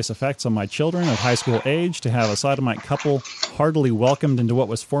deleterious effects on my children of high school age, to have a sodomite couple heartily welcomed into what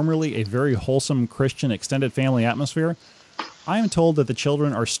was formerly a very wholesome Christian extended family atmosphere, I am told that the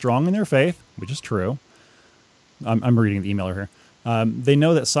children are strong in their faith, which is true. I'm reading the emailer here. They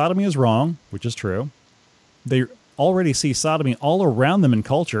know that sodomy is wrong, which is true. They already see sodomy all around them in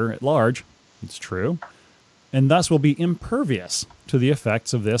culture at large, it's true, and thus will be impervious to the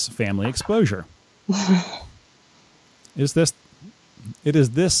effects of this family exposure. It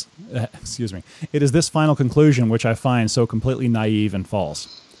is this final conclusion which I find so completely naive and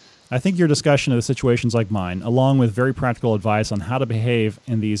false. I think your discussion of the situations like mine, along with very practical advice on how to behave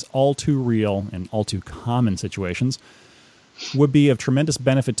in these all too real and all too common situations, would be of tremendous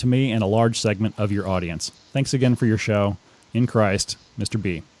benefit to me and a large segment of your audience. Thanks again for your show. In Christ, Mr.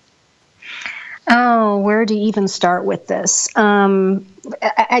 B. Oh, where to even start with this?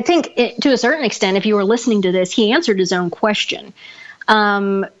 I think to a certain extent, if you were listening to this, he answered his own question.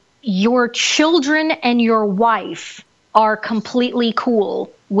 Your children and your wife are completely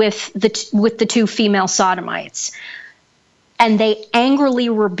cool with the two female sodomites, and they angrily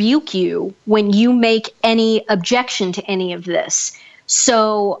rebuke you when you make any objection to any of this.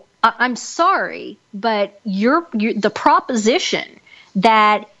 So I'm sorry, but the proposition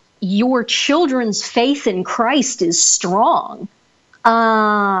that your children's faith in Christ is strong,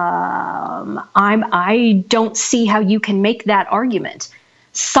 I don't see how you can make that argument.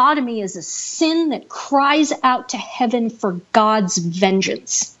 Sodomy is a sin that cries out to heaven for God's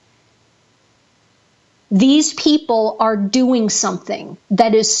vengeance. These people are doing something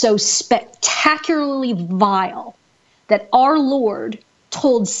that is so spectacularly vile that our Lord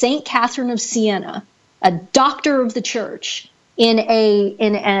told St. Catherine of Siena, a doctor of the church, in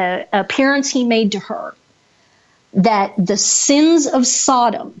an appearance he made to her, that the sins of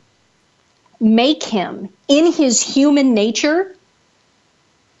Sodom make him, in his human nature,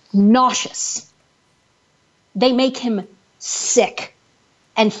 nauseous. They make him sick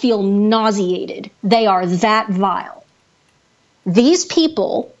and feel nauseated. They are that vile. These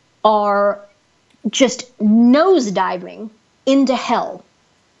people are just nosediving into hell.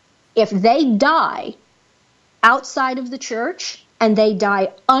 If they die outside of the church and they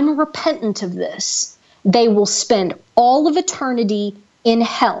die unrepentant of this, they will spend all of eternity in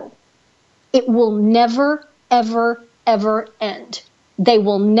hell. It will never, ever, ever end. They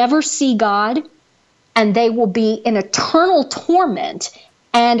will never see God, and they will be in eternal torment.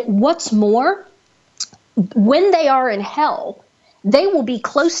 And what's more, when they are in hell, they will be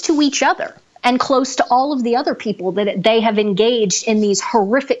close to each other and close to all of the other people that they have engaged in these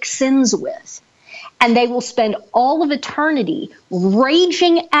horrific sins with. And they will spend all of eternity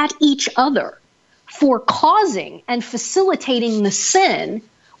raging at each other for causing and facilitating the sin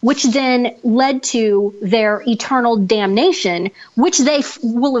which then led to their eternal damnation, which they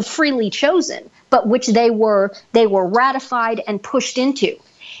will have freely chosen, but which they were ratified and pushed into.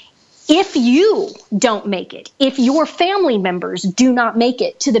 If you don't make it, if your family members do not make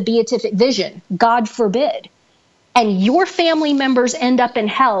it to the beatific vision, God forbid, and your family members end up in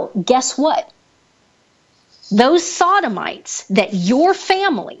hell, guess what? Those sodomites that your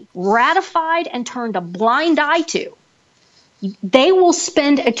family ratified and turned a blind eye to, they will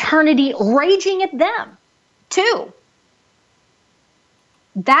spend eternity raging at them too.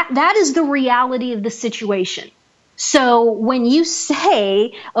 That is the reality of the situation. So when you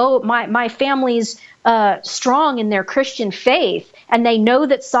say, oh, my family's strong in their Christian faith and they know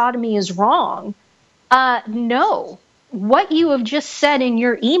that sodomy is wrong, no. What you have just said in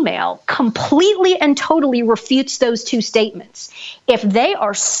your email completely and totally refutes those two statements. If they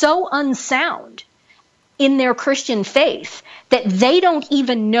are so unsound in their Christian faith that they don't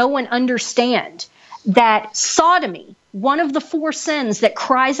even know and understand that sodomy, one of the 4 sins that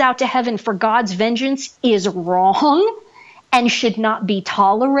cries out to heaven for God's vengeance, is wrong and should not be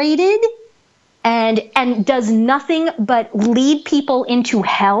tolerated and does nothing but lead people into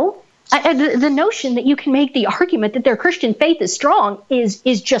hell. The notion that you can make the argument that their Christian faith is strong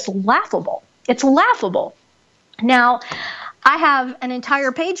is just laughable. It's laughable. Now, I have an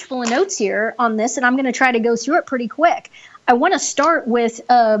entire page full of notes here on this, and I'm going to try to go through it pretty quick. I want to start with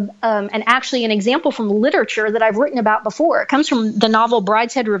an example from literature that I've written about before. It comes from the novel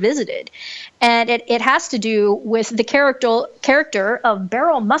Brideshead Revisited, and it has to do with the character of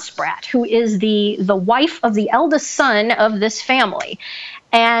Beryl Muspratt, who is the wife of the eldest son of this family.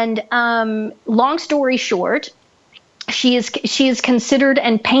 And long story short, she is considered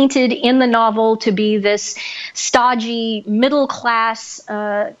and painted in the novel to be this stodgy, middle-class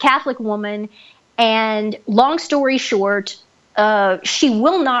Catholic woman. And long story short, she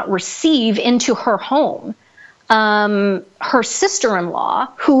will not receive into her home her sister-in-law,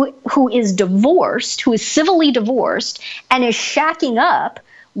 who is divorced, who is civilly divorced, and is shacking up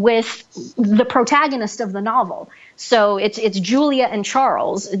with the protagonist of the novel. So it's Julia and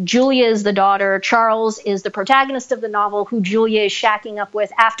Charles. Julia is the daughter. Charles is the protagonist of the novel, who Julia is shacking up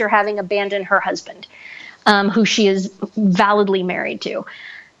with after having abandoned her husband, who she is validly married to.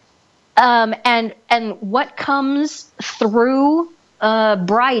 And what comes through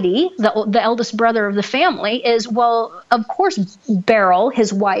Bridie, the eldest brother of the family, is, well, of course, Beryl,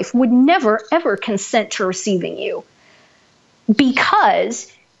 his wife, would never, ever consent to receiving you,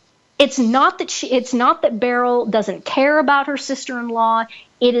 because it's not that Beryl doesn't care about her sister-in-law.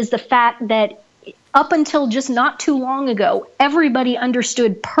 It is the fact that up until just not too long ago, everybody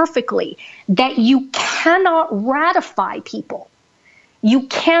understood perfectly that you cannot ratify people. You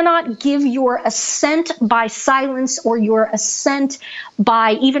cannot give your assent by silence or your assent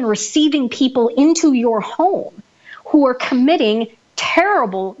by even receiving people into your home who are committing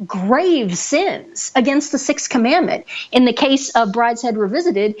terrible, grave sins against the Sixth Commandment. In the case of Brideshead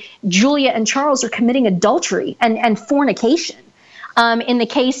Revisited, Julia and Charles are committing adultery and fornication. In the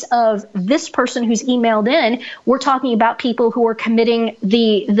case of this person who's emailed in, we're talking about people who are committing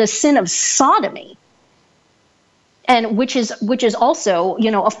the sin of sodomy, and which is also,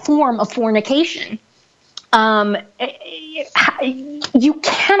 a form of fornication. You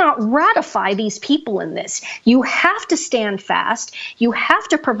cannot ratify these people in this. You have to stand fast. You have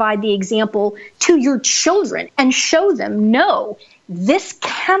to provide the example to your children and show them, no, this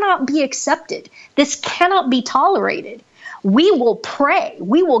cannot be accepted. This cannot be tolerated. We will pray.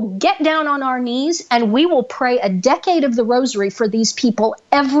 We will get down on our knees and we will pray a decade of the rosary for these people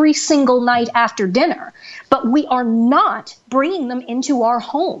every single night after dinner. But we are not bringing them into our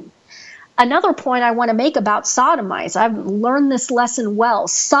home. Another point I want to make about sodomites, I've learned this lesson well.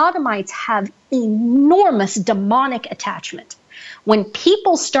 Sodomites have enormous demonic attachment. When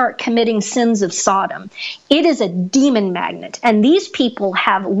people start committing sins of Sodom, it is a demon magnet. And these people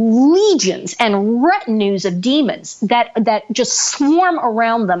have legions and retinues of demons that just swarm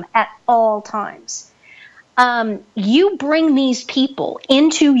around them at all times. You bring these people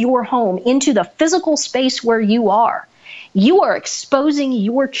into your home, into the physical space where you are exposing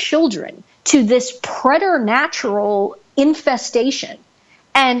your children to this preternatural infestation.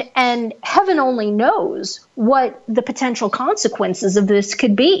 And heaven only knows what the potential consequences of this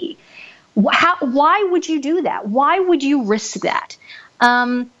could be. Why would you do that? Why would you risk that?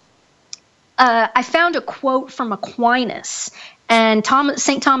 I found a quote from Aquinas, and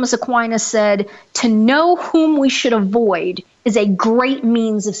St. Thomas Aquinas said, "To know whom we should avoid is a great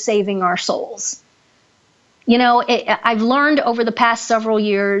means of saving our souls." I've learned over the past several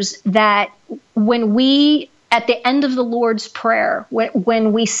years that when we at the end of the Lord's Prayer,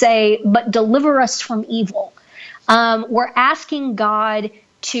 when we say, "But deliver us from evil," we're asking God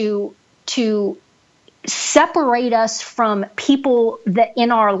to separate us from people that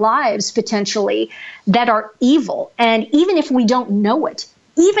in our lives potentially that are evil. And even if we don't know it,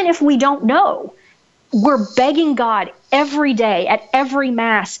 even if we don't know, we're begging God every day, at every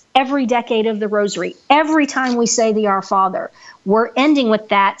Mass, every decade of the Rosary, every time we say the Our Father, we're ending with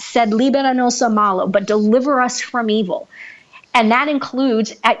that, "Sed libera nos a malo," but deliver us from evil. And that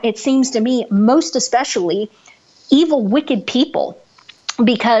includes, it seems to me, most especially evil, wicked people,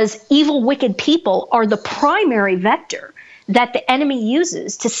 because evil, wicked people are the primary vector that the enemy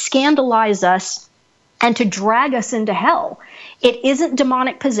uses to scandalize us and to drag us into hell. It isn't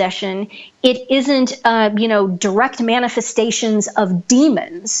demonic possession. It isn't, direct manifestations of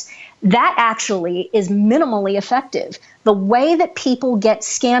demons. That actually is minimally effective. The way that people get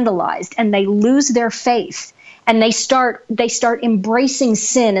scandalized and they lose their faith and they start embracing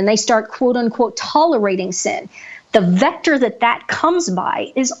sin and they start, quote unquote, tolerating sin, the vector that comes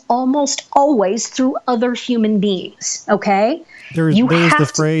by is almost always through other human beings, okay? There's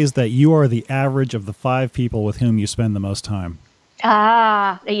the phrase that you are the average of the 5 people with whom you spend the most time.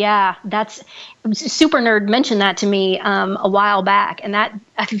 Yeah, that's Super Nerd mentioned that to me a while back, and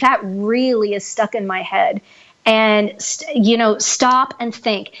that really is stuck in my head. And stop and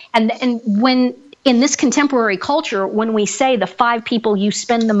think. And when in this contemporary culture, when we say the 5 people you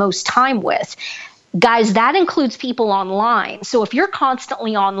spend the most time with, guys, that includes people online. So if you're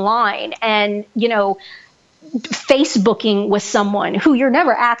constantly online and, Facebooking with someone who you're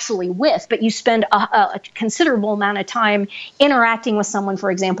never actually with, but you spend a considerable amount of time interacting with someone,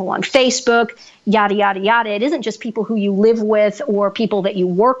 for example, on Facebook, yada, yada, yada. It isn't just people who you live with or people that you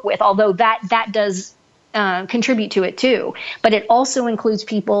work with, although that does contribute to it too. But it also includes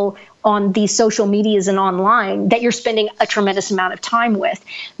people on these social medias and online that you're spending a tremendous amount of time with.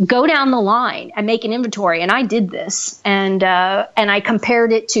 Go down the line and make an inventory. And I did this, and I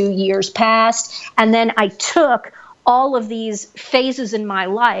compared it to years past. And then I took all of these phases in my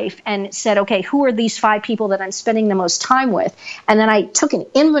life and said, okay, who are these 5 people that I'm spending the most time with? And then I took an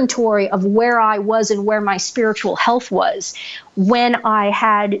inventory of where I was and where my spiritual health was when I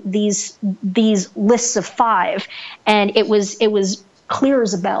had these lists of 5. And it was clear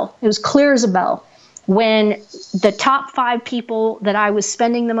as a bell. It was clear as a bell. When the top 5 people that I was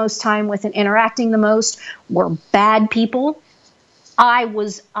spending the most time with and interacting the most were bad people, I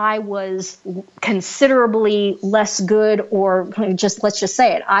was considerably less good, or let's just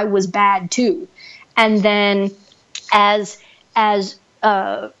say it, I was bad too. And then as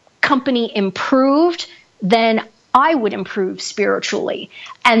company improved, then I would improve spiritually.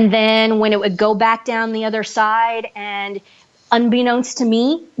 And then when it would go back down the other side, and unbeknownst to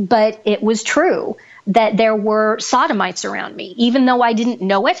me, but it was true, that there were sodomites around me, even though I didn't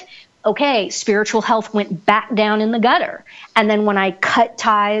know it. Okay, spiritual health went back down in the gutter. And then when I cut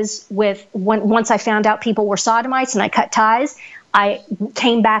ties once I found out people were sodomites and I cut ties, I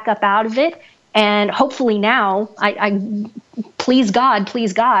came back up out of it. And hopefully now, I please God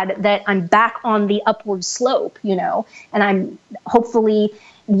that I'm back on the upward slope, and I'm hopefully,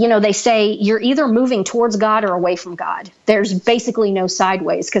 they say you're either moving towards God or away from God. There's basically no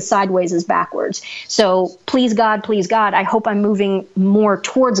sideways, because sideways is backwards. So please God, I hope I'm moving more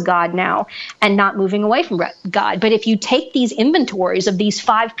towards God now and not moving away from God. But if you take these inventories of these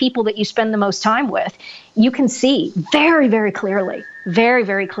 5 people that you spend the most time with, you can see very, very clearly,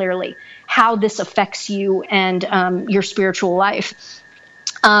 how this affects you and your spiritual life.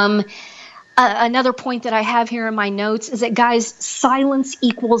 Another point that I have here in my notes is that, guys, silence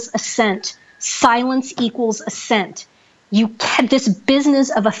equals assent. Silence equals assent. This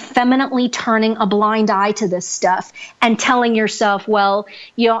business of effeminately turning a blind eye to this stuff and telling yourself, well,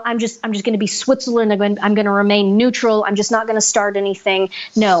 I'm just going to be Switzerland. I'm going to remain neutral. I'm just not going to start anything.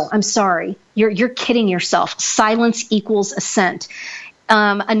 No, I'm sorry. You're kidding yourself. Silence equals assent.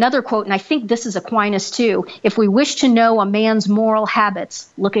 Another quote, and I think this is Aquinas too: if we wish to know a man's moral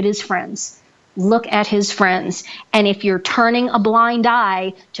habits, look at his friends. Look at his friends. And if you're turning a blind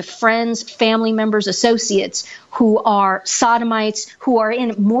eye to friends, family members, associates who are sodomites, who are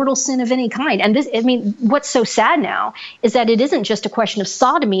in mortal sin of any kind. And what's so sad now is that it isn't just a question of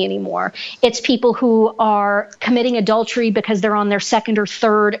sodomy anymore. It's people who are committing adultery because they're on their 2nd or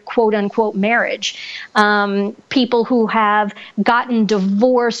 3rd, quote unquote, marriage. People who have gotten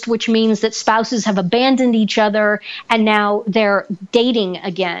divorced, which means that spouses have abandoned each other and now they're dating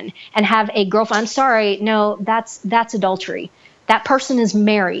again and have a girlfriend. I'm sorry, no, that's adultery. That person is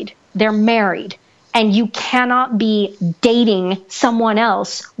married. They're married. And you cannot be dating someone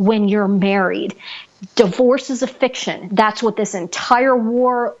else when you're married. Divorce is a fiction. That's what this entire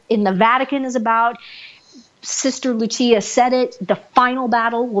war in the Vatican is about. Sister Lucia said it. The final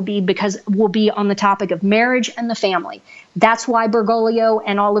battle will be on the topic of marriage and the family. That's why Bergoglio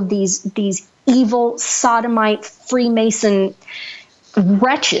and all of these evil sodomite Freemason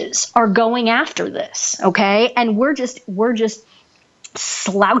wretches are going after this. Okay, and we're just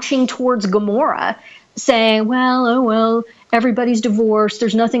slouching towards Gomorrah, saying, well, everybody's divorced.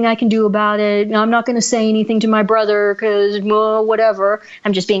 There's nothing I can do about it. I'm not going to say anything to my brother because, whatever.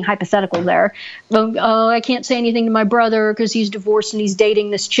 I'm just being hypothetical there. I can't say anything to my brother because he's divorced and he's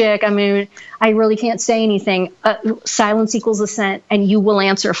dating this chick. I mean, I really can't say anything. Silence equals assent, and you will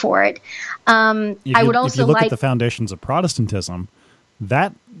answer for it. If you look at the foundations of Protestantism,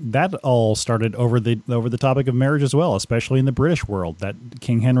 that all started over the topic of marriage as well, especially in the British world. That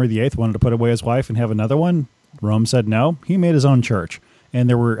King Henry VIII wanted to put away his wife and have another one. Rome said no. He made his own church. And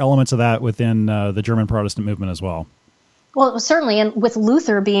there were elements of that within the German Protestant movement as well. Well, certainly, and with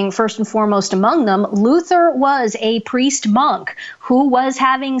Luther being first and foremost among them, Luther was a priest monk who was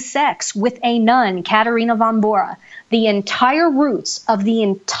having sex with a nun, Katharina von Bora. The entire roots of the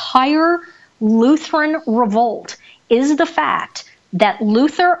entire Lutheran revolt is the fact that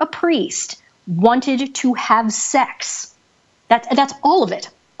Luther, a priest, wanted to have sex. That's all of it.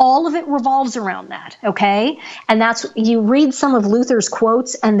 All of it revolves around that, okay? And that's, you read some of Luther's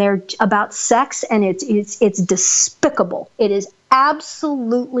quotes and they're about sex, and it's despicable. It is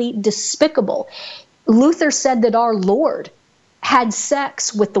absolutely despicable. Luther said that our Lord had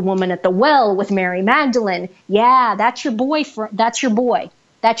sex with the woman at the well, with Mary Magdalene. Yeah, that's your boyfriend. That's your boy.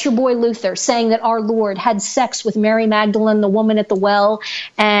 That's your boy Luther, saying that our Lord had sex with Mary Magdalene, the woman at the well,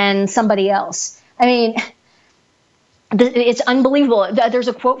 and somebody else. I mean, it's unbelievable. There's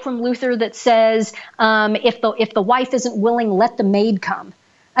a quote from Luther that says, if the wife isn't willing, let the maid come.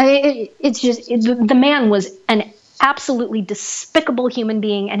 I mean, the man was an absolutely despicable human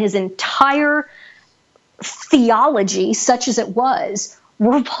being, and his entire theology, such as it was,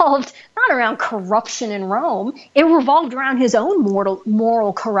 revolved not around corruption in Rome. It revolved around his own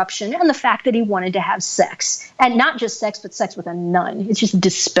moral corruption and the fact that he wanted to have sex, and not just sex, but sex with a nun. It's just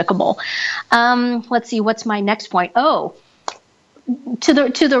despicable. Let's see, what's my next point? Oh, to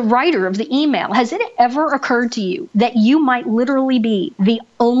the writer of the email, has it ever occurred to you that you might literally be the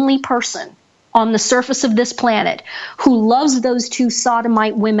only person on the surface of this planet who loves those two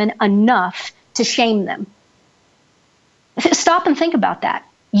sodomite women enough to shame them? Stop and think about that.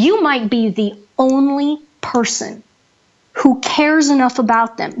 You might be the only person who cares enough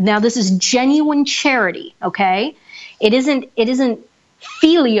about them. Now, this is genuine charity, okay? It isn't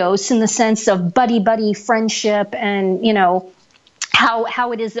philios in the sense of buddy friendship and,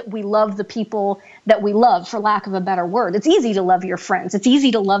 how it is that we love the people that we love, for lack of a better word. It's easy to love your friends. It's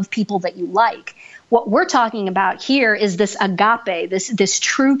easy to love people that you like. What we're talking about here is this agape, this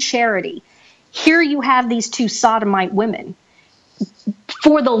true charity. Here you have these two sodomite women,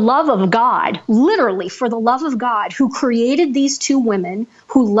 for the love of God, literally for the love of God, who created these two women,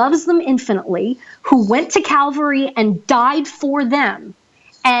 who loves them infinitely, who went to Calvary and died for them,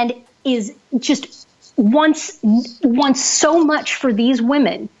 and is just wants so much for these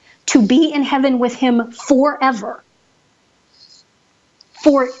women to be in heaven with him forever.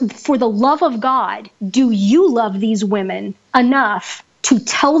 For the love of God, do you love these women enough to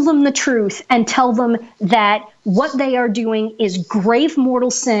tell them the truth and tell them that what they are doing is grave mortal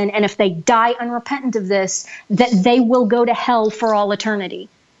sin, and if they die unrepentant of this, that they will go to hell for all eternity?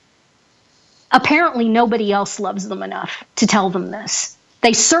 Apparently, nobody else loves them enough to tell them this.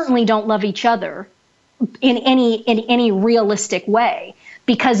 They certainly don't love each other in any realistic way,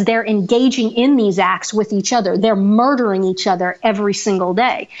 because they're engaging in these acts with each other. They're murdering each other every single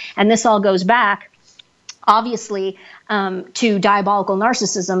day. And this all goes back, obviously, to diabolical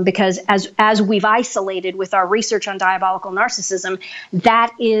narcissism, because as we've isolated with our research on diabolical narcissism,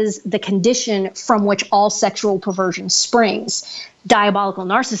 that is the condition from which all sexual perversion springs. Diabolical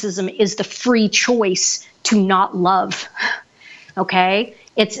narcissism is the free choice to not love. Okay?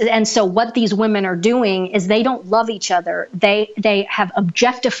 And so what these women are doing is they don't love each other. They have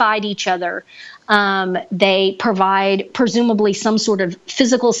objectified each other. They provide presumably some sort of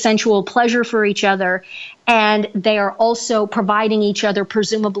physical, sensual pleasure for each other. And they are also providing each other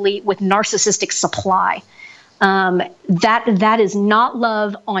presumably with narcissistic supply. That is not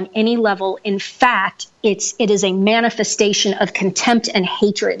love on any level. In fact, it is a manifestation of contempt and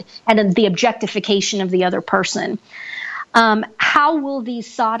hatred and the objectification of the other person. How will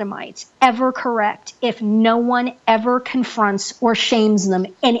these sodomites ever correct if no one ever confronts or shames them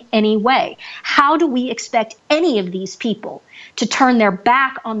in any way? How do we expect any of these people to turn their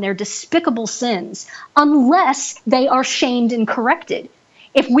back on their despicable sins unless they are shamed and corrected.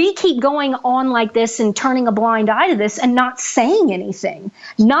 If we keep going on like this and turning a blind eye to this and not saying anything,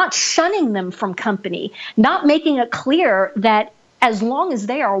 not shunning them from company, not making it clear that as long as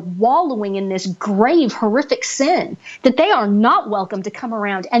they are wallowing in this grave, horrific sin, that they are not welcome to come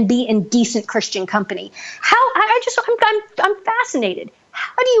around and be in decent Christian company. I'm fascinated.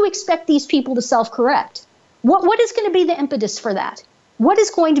 How do you expect these people to self-correct? What is going to be the impetus for that? What is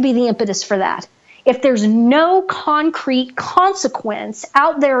going to be the impetus for that? If there's no concrete consequence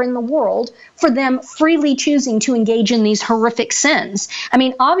out there in the world for them freely choosing to engage in these horrific sins. I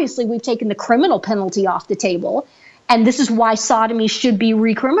mean, obviously, we've taken the criminal penalty off the table, and this is why sodomy should be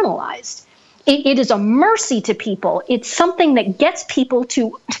recriminalized. It is a mercy to people. It's something that gets people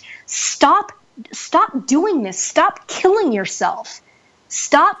to stop doing this. Stop killing yourself.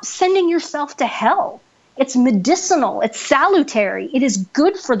 Stop sending yourself to hell. It's medicinal. It's salutary. It is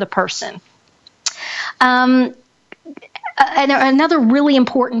good for the person. And another really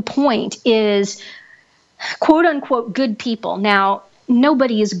important point is, quote unquote, good people. Now,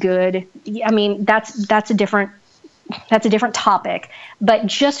 nobody is good. I mean, that's a different topic. But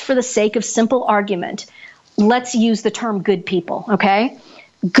just for the sake of simple argument, let's use the term good people, okay?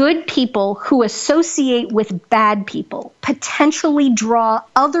 Good people who associate with bad people potentially draw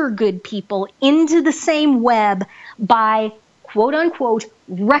other good people into the same web by, quote unquote,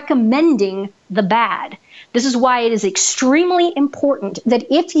 recommending the bad. This is why it is extremely important that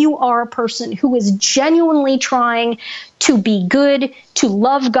if you are a person who is genuinely trying to be good, to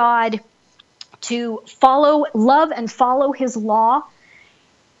love God, to love and follow his law,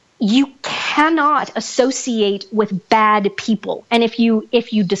 you cannot associate with bad people. And if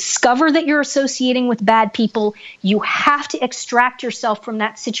you discover that you're associating with bad people, you have to extract yourself from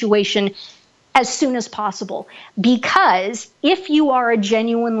that situation as soon as possible. Because if you are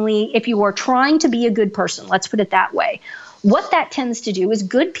trying to be a good person, let's put it that way, what that tends to do is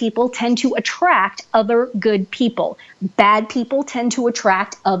good people tend to attract other good people. Bad people tend to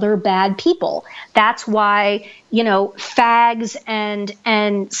attract other bad people. That's why, fags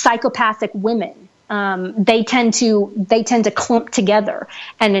and psychopathic women, they tend to clump together.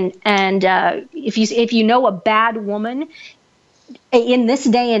 And if you know a bad woman, in this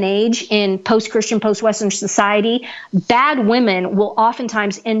day and age, in post-Christian, post-Western society, bad women will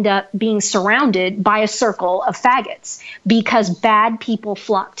oftentimes end up being surrounded by a circle of faggots because bad people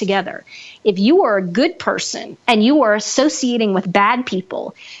flock together. If you are a good person and you are associating with bad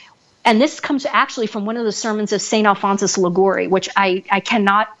people, and this comes actually from one of the sermons of St. Alphonsus Liguori, which I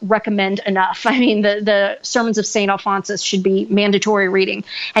cannot recommend enough. I mean, the sermons of St. Alphonsus should be mandatory reading.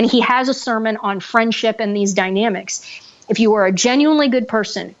 And he has a sermon on friendship and these dynamics. If you are a genuinely good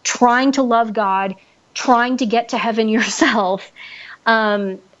person, trying to love God, trying to get to heaven yourself,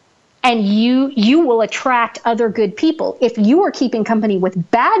 and you will attract other good people. If you are keeping company with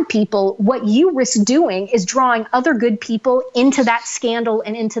bad people, what you risk doing is drawing other good people into that scandal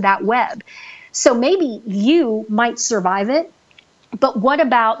and into that web. So maybe you might survive it, but what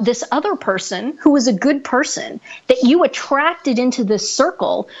about this other person who is a good person that you attracted into this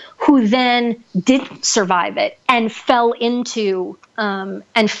circle who then didn't survive it and fell into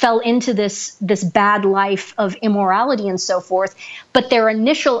this bad life of immorality and so forth, but their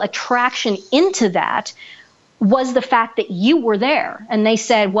initial attraction into that was the fact that you were there. And they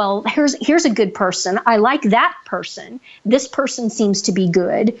said, well, here's a good person. I like that person. This person seems to be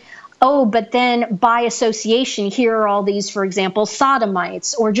good. Oh, but then by association, here are all these, for example,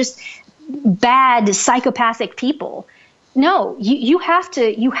 sodomites or just bad psychopathic people. No, you have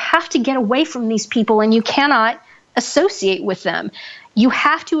to get away from these people, and you cannot associate with them. You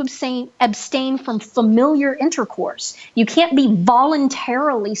have to abstain from familiar intercourse. You can't be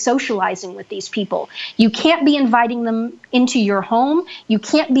voluntarily socializing with these people. You can't be inviting them into your home. You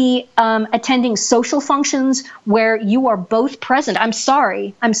can't be attending social functions where you are both present. I'm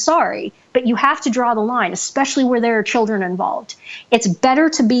sorry, but you have to draw the line, especially where there are children involved. It's better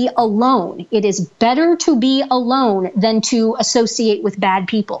to be alone. It is better to be alone than to associate with bad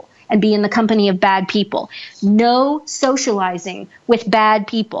people and be in the company of bad people. No socializing with bad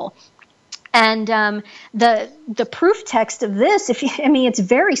people. And the proof text of this, it's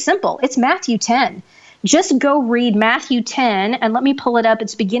very simple. It's Matthew 10. Just go read Matthew 10, and let me pull it up.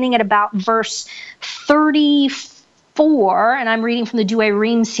 It's beginning at about verse 34, and I'm reading from the Douay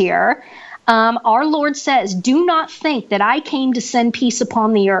Rheims here. Our Lord says, "Do not think that I came to send peace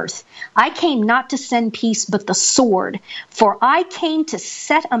upon the earth. I came not to send peace, but the sword. For I came to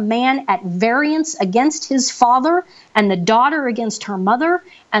set a man at variance against his father, and the daughter against her mother,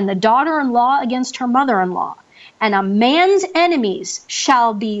 and the daughter-in-law against her mother-in-law. And a man's enemies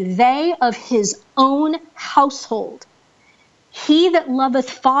shall be they of his own household. He that loveth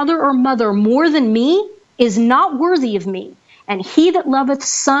father or mother more than me is not worthy of me. And he that loveth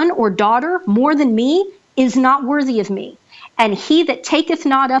son or daughter more than me is not worthy of me. And he that taketh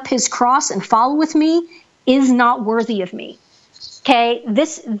not up his cross and followeth me is not worthy of me. Okay,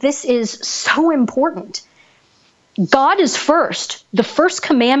 this is so important. God is first. The first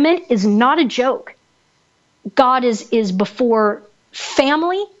commandment is not a joke. God is before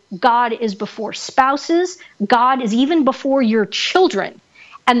family. God is before spouses. God is even before your children.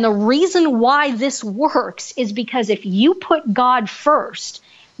 And the reason why this works is because if you put God first,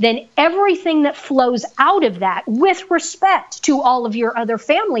 then everything that flows out of that, with respect to all of your other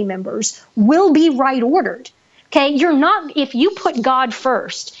family members, will be right ordered. Okay, you're not, if you put God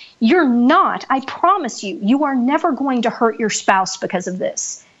first, you're not, I promise you, you are never going to hurt your spouse because of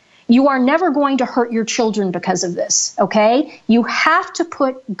this. You are never going to hurt your children because of this, okay? You have to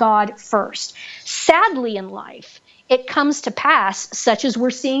put God first. Sadly in life, it comes to pass, such as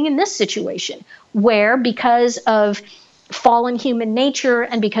we're seeing in this situation, where because of fallen human nature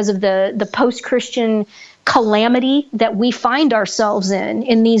and because of the post-Christian calamity that we find ourselves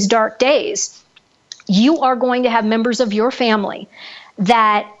in these dark days, you are going to have members of your family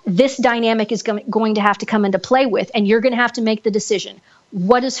that this dynamic is going to have to come into play with, and you're going to have to make the decision.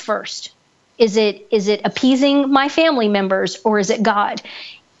 What is first? Is it appeasing my family members, or is it God?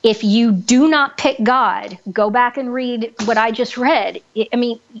 If you do not pick God, go back and read what I just read. I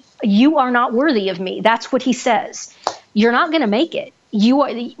mean, you are not worthy of me. That's what he says. You're not going to make it.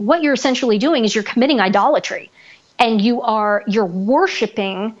 What you're essentially doing is you're committing idolatry, and you're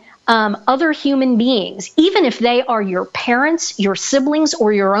worshiping other human beings, even if they are your parents, your siblings,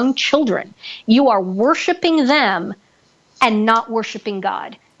 or your own children. You are worshiping them and not worshiping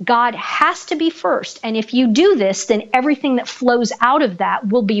God. God has to be first. And if you do this, then everything that flows out of that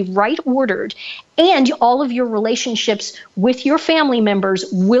will be right ordered. And all of your relationships with your family members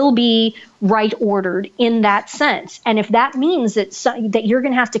will be right ordered in that sense. And if that means that you're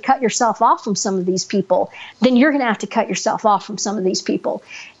going to have to cut yourself off from some of these people, then you're going to have to cut yourself off from some of these people.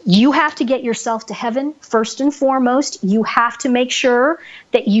 You have to get yourself to heaven first and foremost. You have to make sure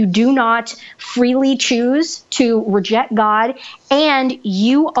that you do not freely choose to reject God, and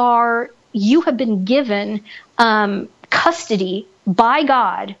you have been given custody by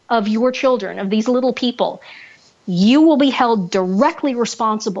God of your children, of these little people. You will be held directly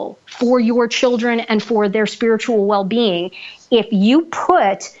responsible for your children and for their spiritual well-being if you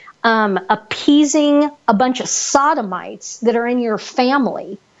put appeasing a bunch of sodomites that are in your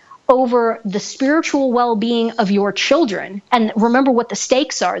family over the spiritual well-being of your children. And remember what the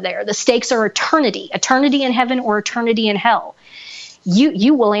stakes are there. The stakes are eternity in heaven or eternity in hell.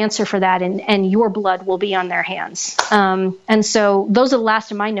 You will answer for that, and your blood will be on their hands. And so those are the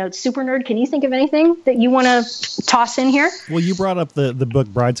last of my notes. Super Nerd, can you think of anything that you want to toss in here? Well, you brought up the book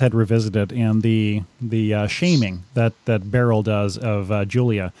Brideshead Revisited and the shaming that Beryl does of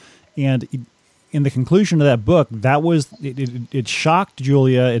Julia. And in the conclusion of that book, that was it shocked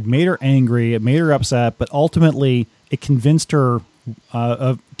Julia. It made her angry. It made her upset. But ultimately, it convinced her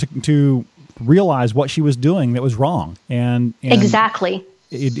to realize what she was doing that was wrong. And exactly.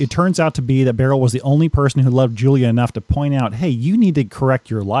 It turns out to be that Beryl was the only person who loved Julia enough to point out, hey, you need to correct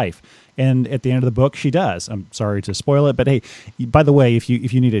your life. And at the end of the book, she does. I'm sorry to spoil it, but hey, by the way, if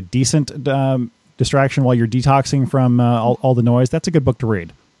you need a decent distraction while you're detoxing from all the noise, that's a good book to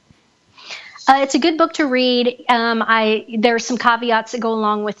read. It's a good book to read. There's some caveats that go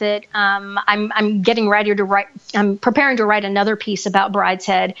along with it. I'm getting ready to write. I'm preparing to write another piece about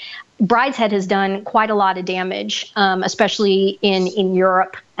Brideshead. Brideshead has done quite a lot of damage, especially in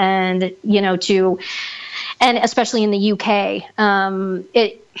Europe, and and especially in the UK.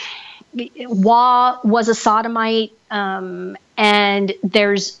 Wah was a sodomite, and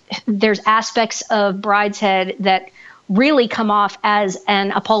there's aspects of Brideshead that really come off as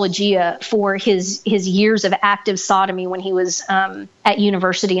an apologia for his years of active sodomy when he was at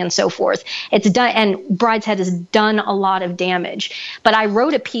university and so forth. It's done, and Brideshead has done a lot of damage. But I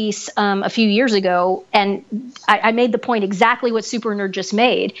wrote a piece a few years ago, and I made the point exactly what Super Nerd just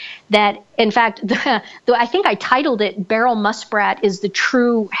made, that in fact, I think I titled it "Beryl Muspratt is the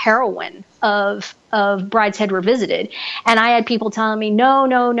true heroine of Brideshead Revisited." And I had people telling me,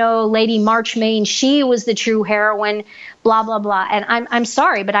 no, Lady Marchmain, she was the true heroine, blah, blah, blah. And I'm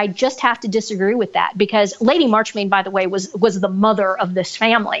sorry, but I just have to disagree with that, because Lady Marchmain, by the way, was the mother of this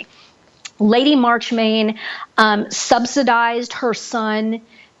family. Lady Marchmain subsidized her son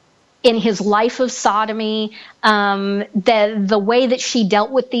in his life of sodomy. The way that she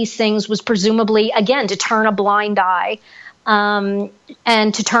dealt with these things was presumably, again, to turn a blind eye, and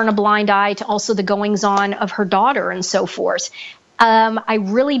to turn a blind eye to also the goings-on of her daughter and so forth. I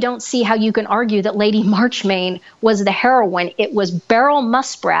really don't see how you can argue that Lady Marchmain was the heroine. It was Beryl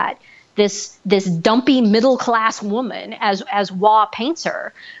Muspratt, this dumpy middle-class woman, as Waugh paints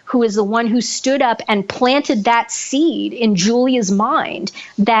her, who is the one who stood up and planted that seed in Julia's mind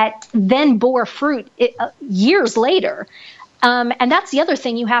that then bore fruit years later. And that's the other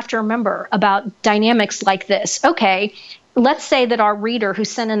thing you have to remember about dynamics like this. Okay, let's say that our reader who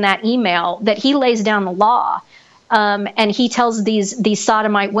sent in that email, that he lays down the law, and he tells these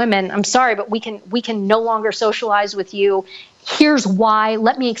sodomite women, I'm sorry, but we can no longer socialize with you. Here's why.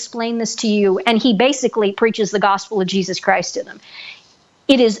 Let me explain this to you. And he basically preaches the gospel of Jesus Christ to them.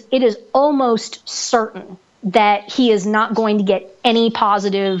 It is almost certain that he is not going to get any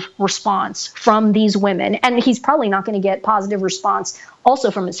positive response from these women. And he's probably not going to get positive response also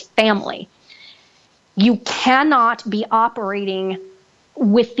from his family. You cannot be operating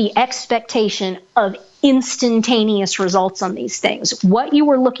with the expectation of instantaneous results on these things. What you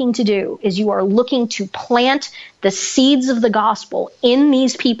are looking to do is you are looking to plant the seeds of the gospel in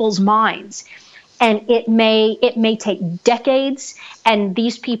these people's minds. And it may take decades, and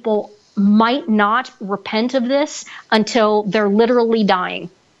these people might not repent of this until they're literally dying.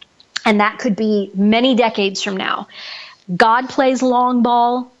 And that could be many decades from now. God plays long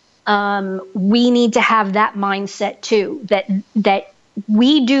ball. We need to have that mindset too, that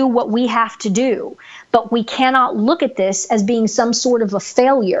we do what we have to do, but we cannot look at this as being some sort of a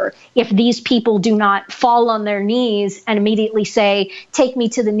failure if these people do not fall on their knees and immediately say, take me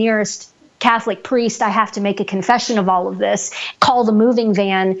to the nearest Catholic priest. I have to make a confession of all of this. Call the moving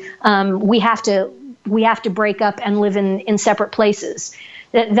van. We have to break up and live in separate places.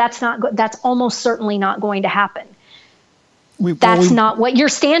 That's almost certainly not going to happen. That's not what your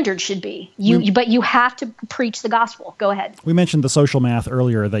standard should be. But you have to preach the gospel. Go ahead. We mentioned the social math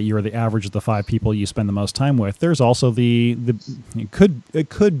earlier, that you're the average of the 5 people you spend the most time with. There's also it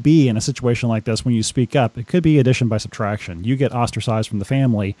could be in a situation like this, when you speak up, it could be addition by subtraction. You get ostracized from the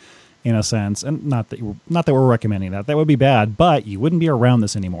family, in a sense, and not that we're recommending that. That would be bad, but you wouldn't be around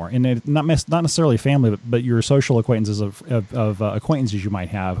this anymore. And not necessarily family, but your social acquaintances of acquaintances you might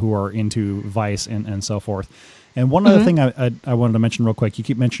have who are into vice and so forth. And one other thing I wanted to mention real quick, you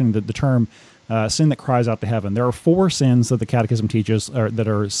keep mentioning the term sin that cries out to heaven. There are 4 sins that the Catechism teaches that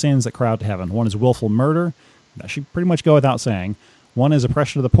are sins that cry out to heaven. One is willful murder. That should pretty much go without saying. One is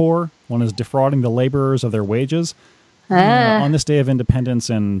oppression of the poor. One is defrauding the laborers of their wages. On this day of independence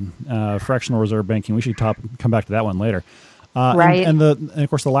and fractional reserve banking, we should come back to that one later. Right. And of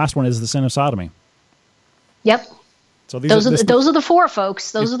course, the last one is the sin of sodomy. Yep. So those are the 4,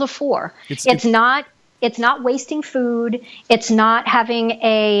 folks. Those are the 4. It's not wasting food. It's not having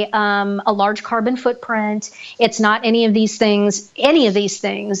a large carbon footprint. It's not any of these things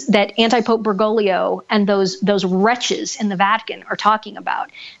that Anti-Pope Bergoglio and those wretches in the Vatican are talking about.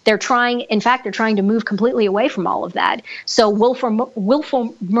 They're trying to move completely away from all of that. So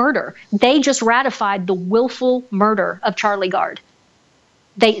willful murder. They just ratified the willful murder of Charlie Gard.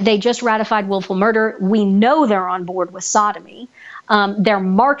 They just ratified willful murder. We know they're on board with sodomy. They're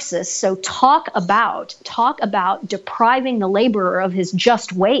Marxists, so talk about depriving the laborer of his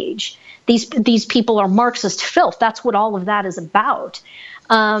just wage. These people are Marxist filth. That's what all of that is about.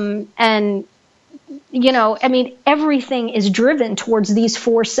 And everything is driven towards these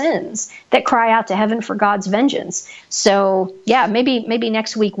 4 sins that cry out to heaven for God's vengeance. So yeah, maybe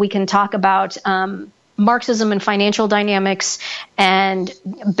next week we can talk about Marxism and financial dynamics and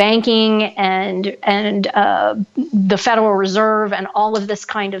banking and the Federal Reserve and all of this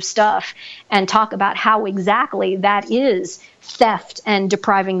kind of stuff, and talk about how exactly that is theft and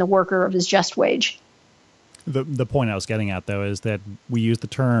depriving the worker of his just wage. The point I was getting at, though, is that we use the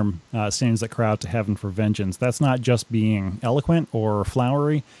term sins that cry out to heaven for vengeance. That's not just being eloquent or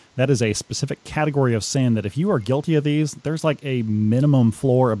flowery. That is a specific category of sin that if you are guilty of these, there's like a minimum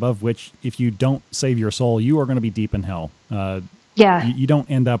floor above which, if you don't save your soul, you are going to be deep in hell. You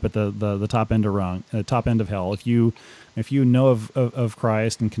don't end up at the top end of hell. If you know of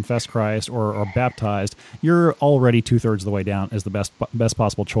Christ and confess Christ or are baptized, you're already 2/3 of the way down as the best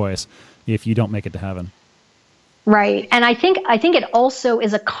possible choice if you don't make it to heaven. Right. And I think it also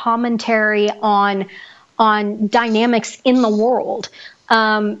is a commentary on dynamics in the world.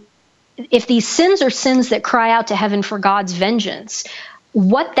 If these sins are sins that cry out to heaven for God's vengeance,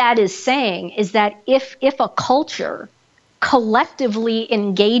 what that is saying is that if a culture collectively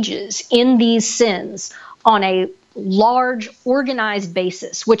engages in these sins on a large organized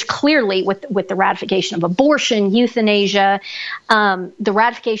basis, which clearly with the ratification of abortion, euthanasia, the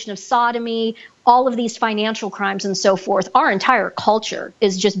ratification of sodomy, all of these financial crimes and so forth, our entire culture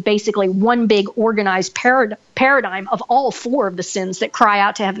is just basically one big organized paradigm of all four of the sins that cry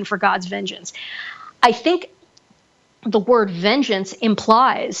out to heaven for God's vengeance. I think the word vengeance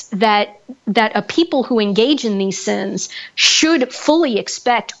implies that a people who engage in these sins should fully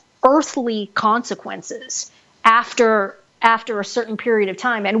expect earthly consequences after a certain period of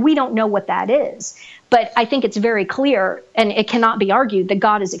time. And we don't know what that is. But I think it's very clear, and it cannot be argued, that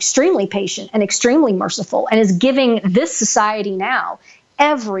God is extremely patient and extremely merciful and is giving this society now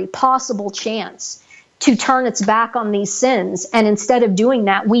every possible chance to turn its back on these sins. And instead of doing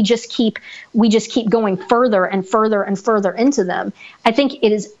that, we just keep going further and further and further into them. I think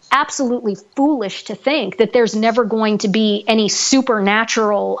it is absolutely foolish to think that there's never going to be any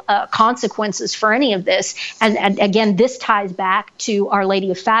supernatural consequences for any of this. And again, this ties back to Our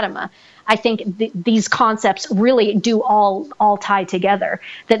Lady of Fatima. I think these concepts really do all tie together,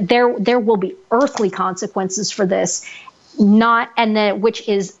 that there will be earthly consequences for this, which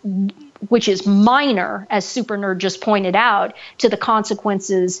is minor, as Super Nerd just pointed out, to the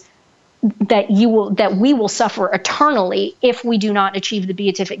consequences that we will suffer eternally if we do not achieve the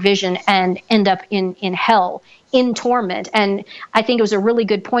beatific vision and end up in hell, in torment. And I think it was a really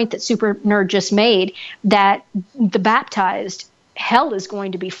good point that Super Nerd just made, that the baptized, hell is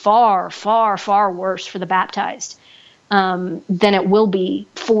going to be far, far, far worse for the baptized than it will be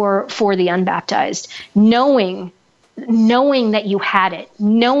for the unbaptized. Knowing that you had it,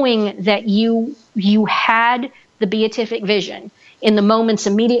 knowing that you had the beatific vision in the moments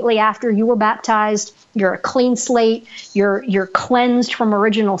immediately after you were baptized, you're a clean slate, you're cleansed from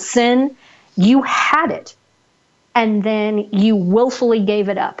original sin, you had it, and then you willfully gave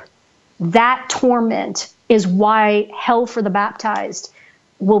it up. That torment is why hell for the baptized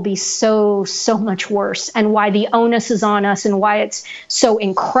will be so much worse, and why the onus is on us, and why it's so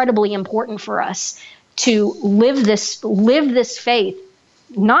incredibly important for us to live this faith,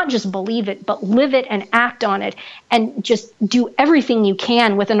 not just believe it, but live it and act on it, and just do everything you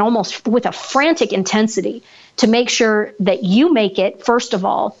can with a frantic intensity to make sure that you make it, first of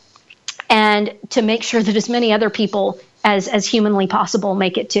all, and to make sure that as many other people as humanly possible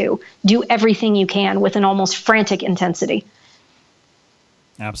make it too. Do everything you can with an almost frantic intensity.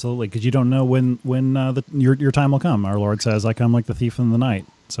 Absolutely, because you don't know when your time will come. Our Lord says, "I come like the thief in the night."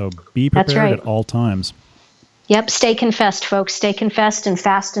 So be prepared at all times. Yep, stay confessed, folks. Stay confessed and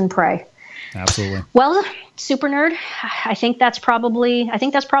fast and pray. Absolutely. Well, Super Nerd, I think that's probably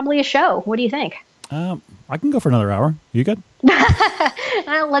a show. What do you think? I can go for another hour. You good?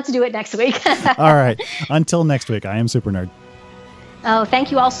 Well, let's do it next week. All right. Until next week, I am Super Nerd. Oh,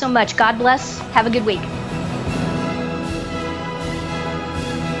 thank you all so much. God bless. Have a good week.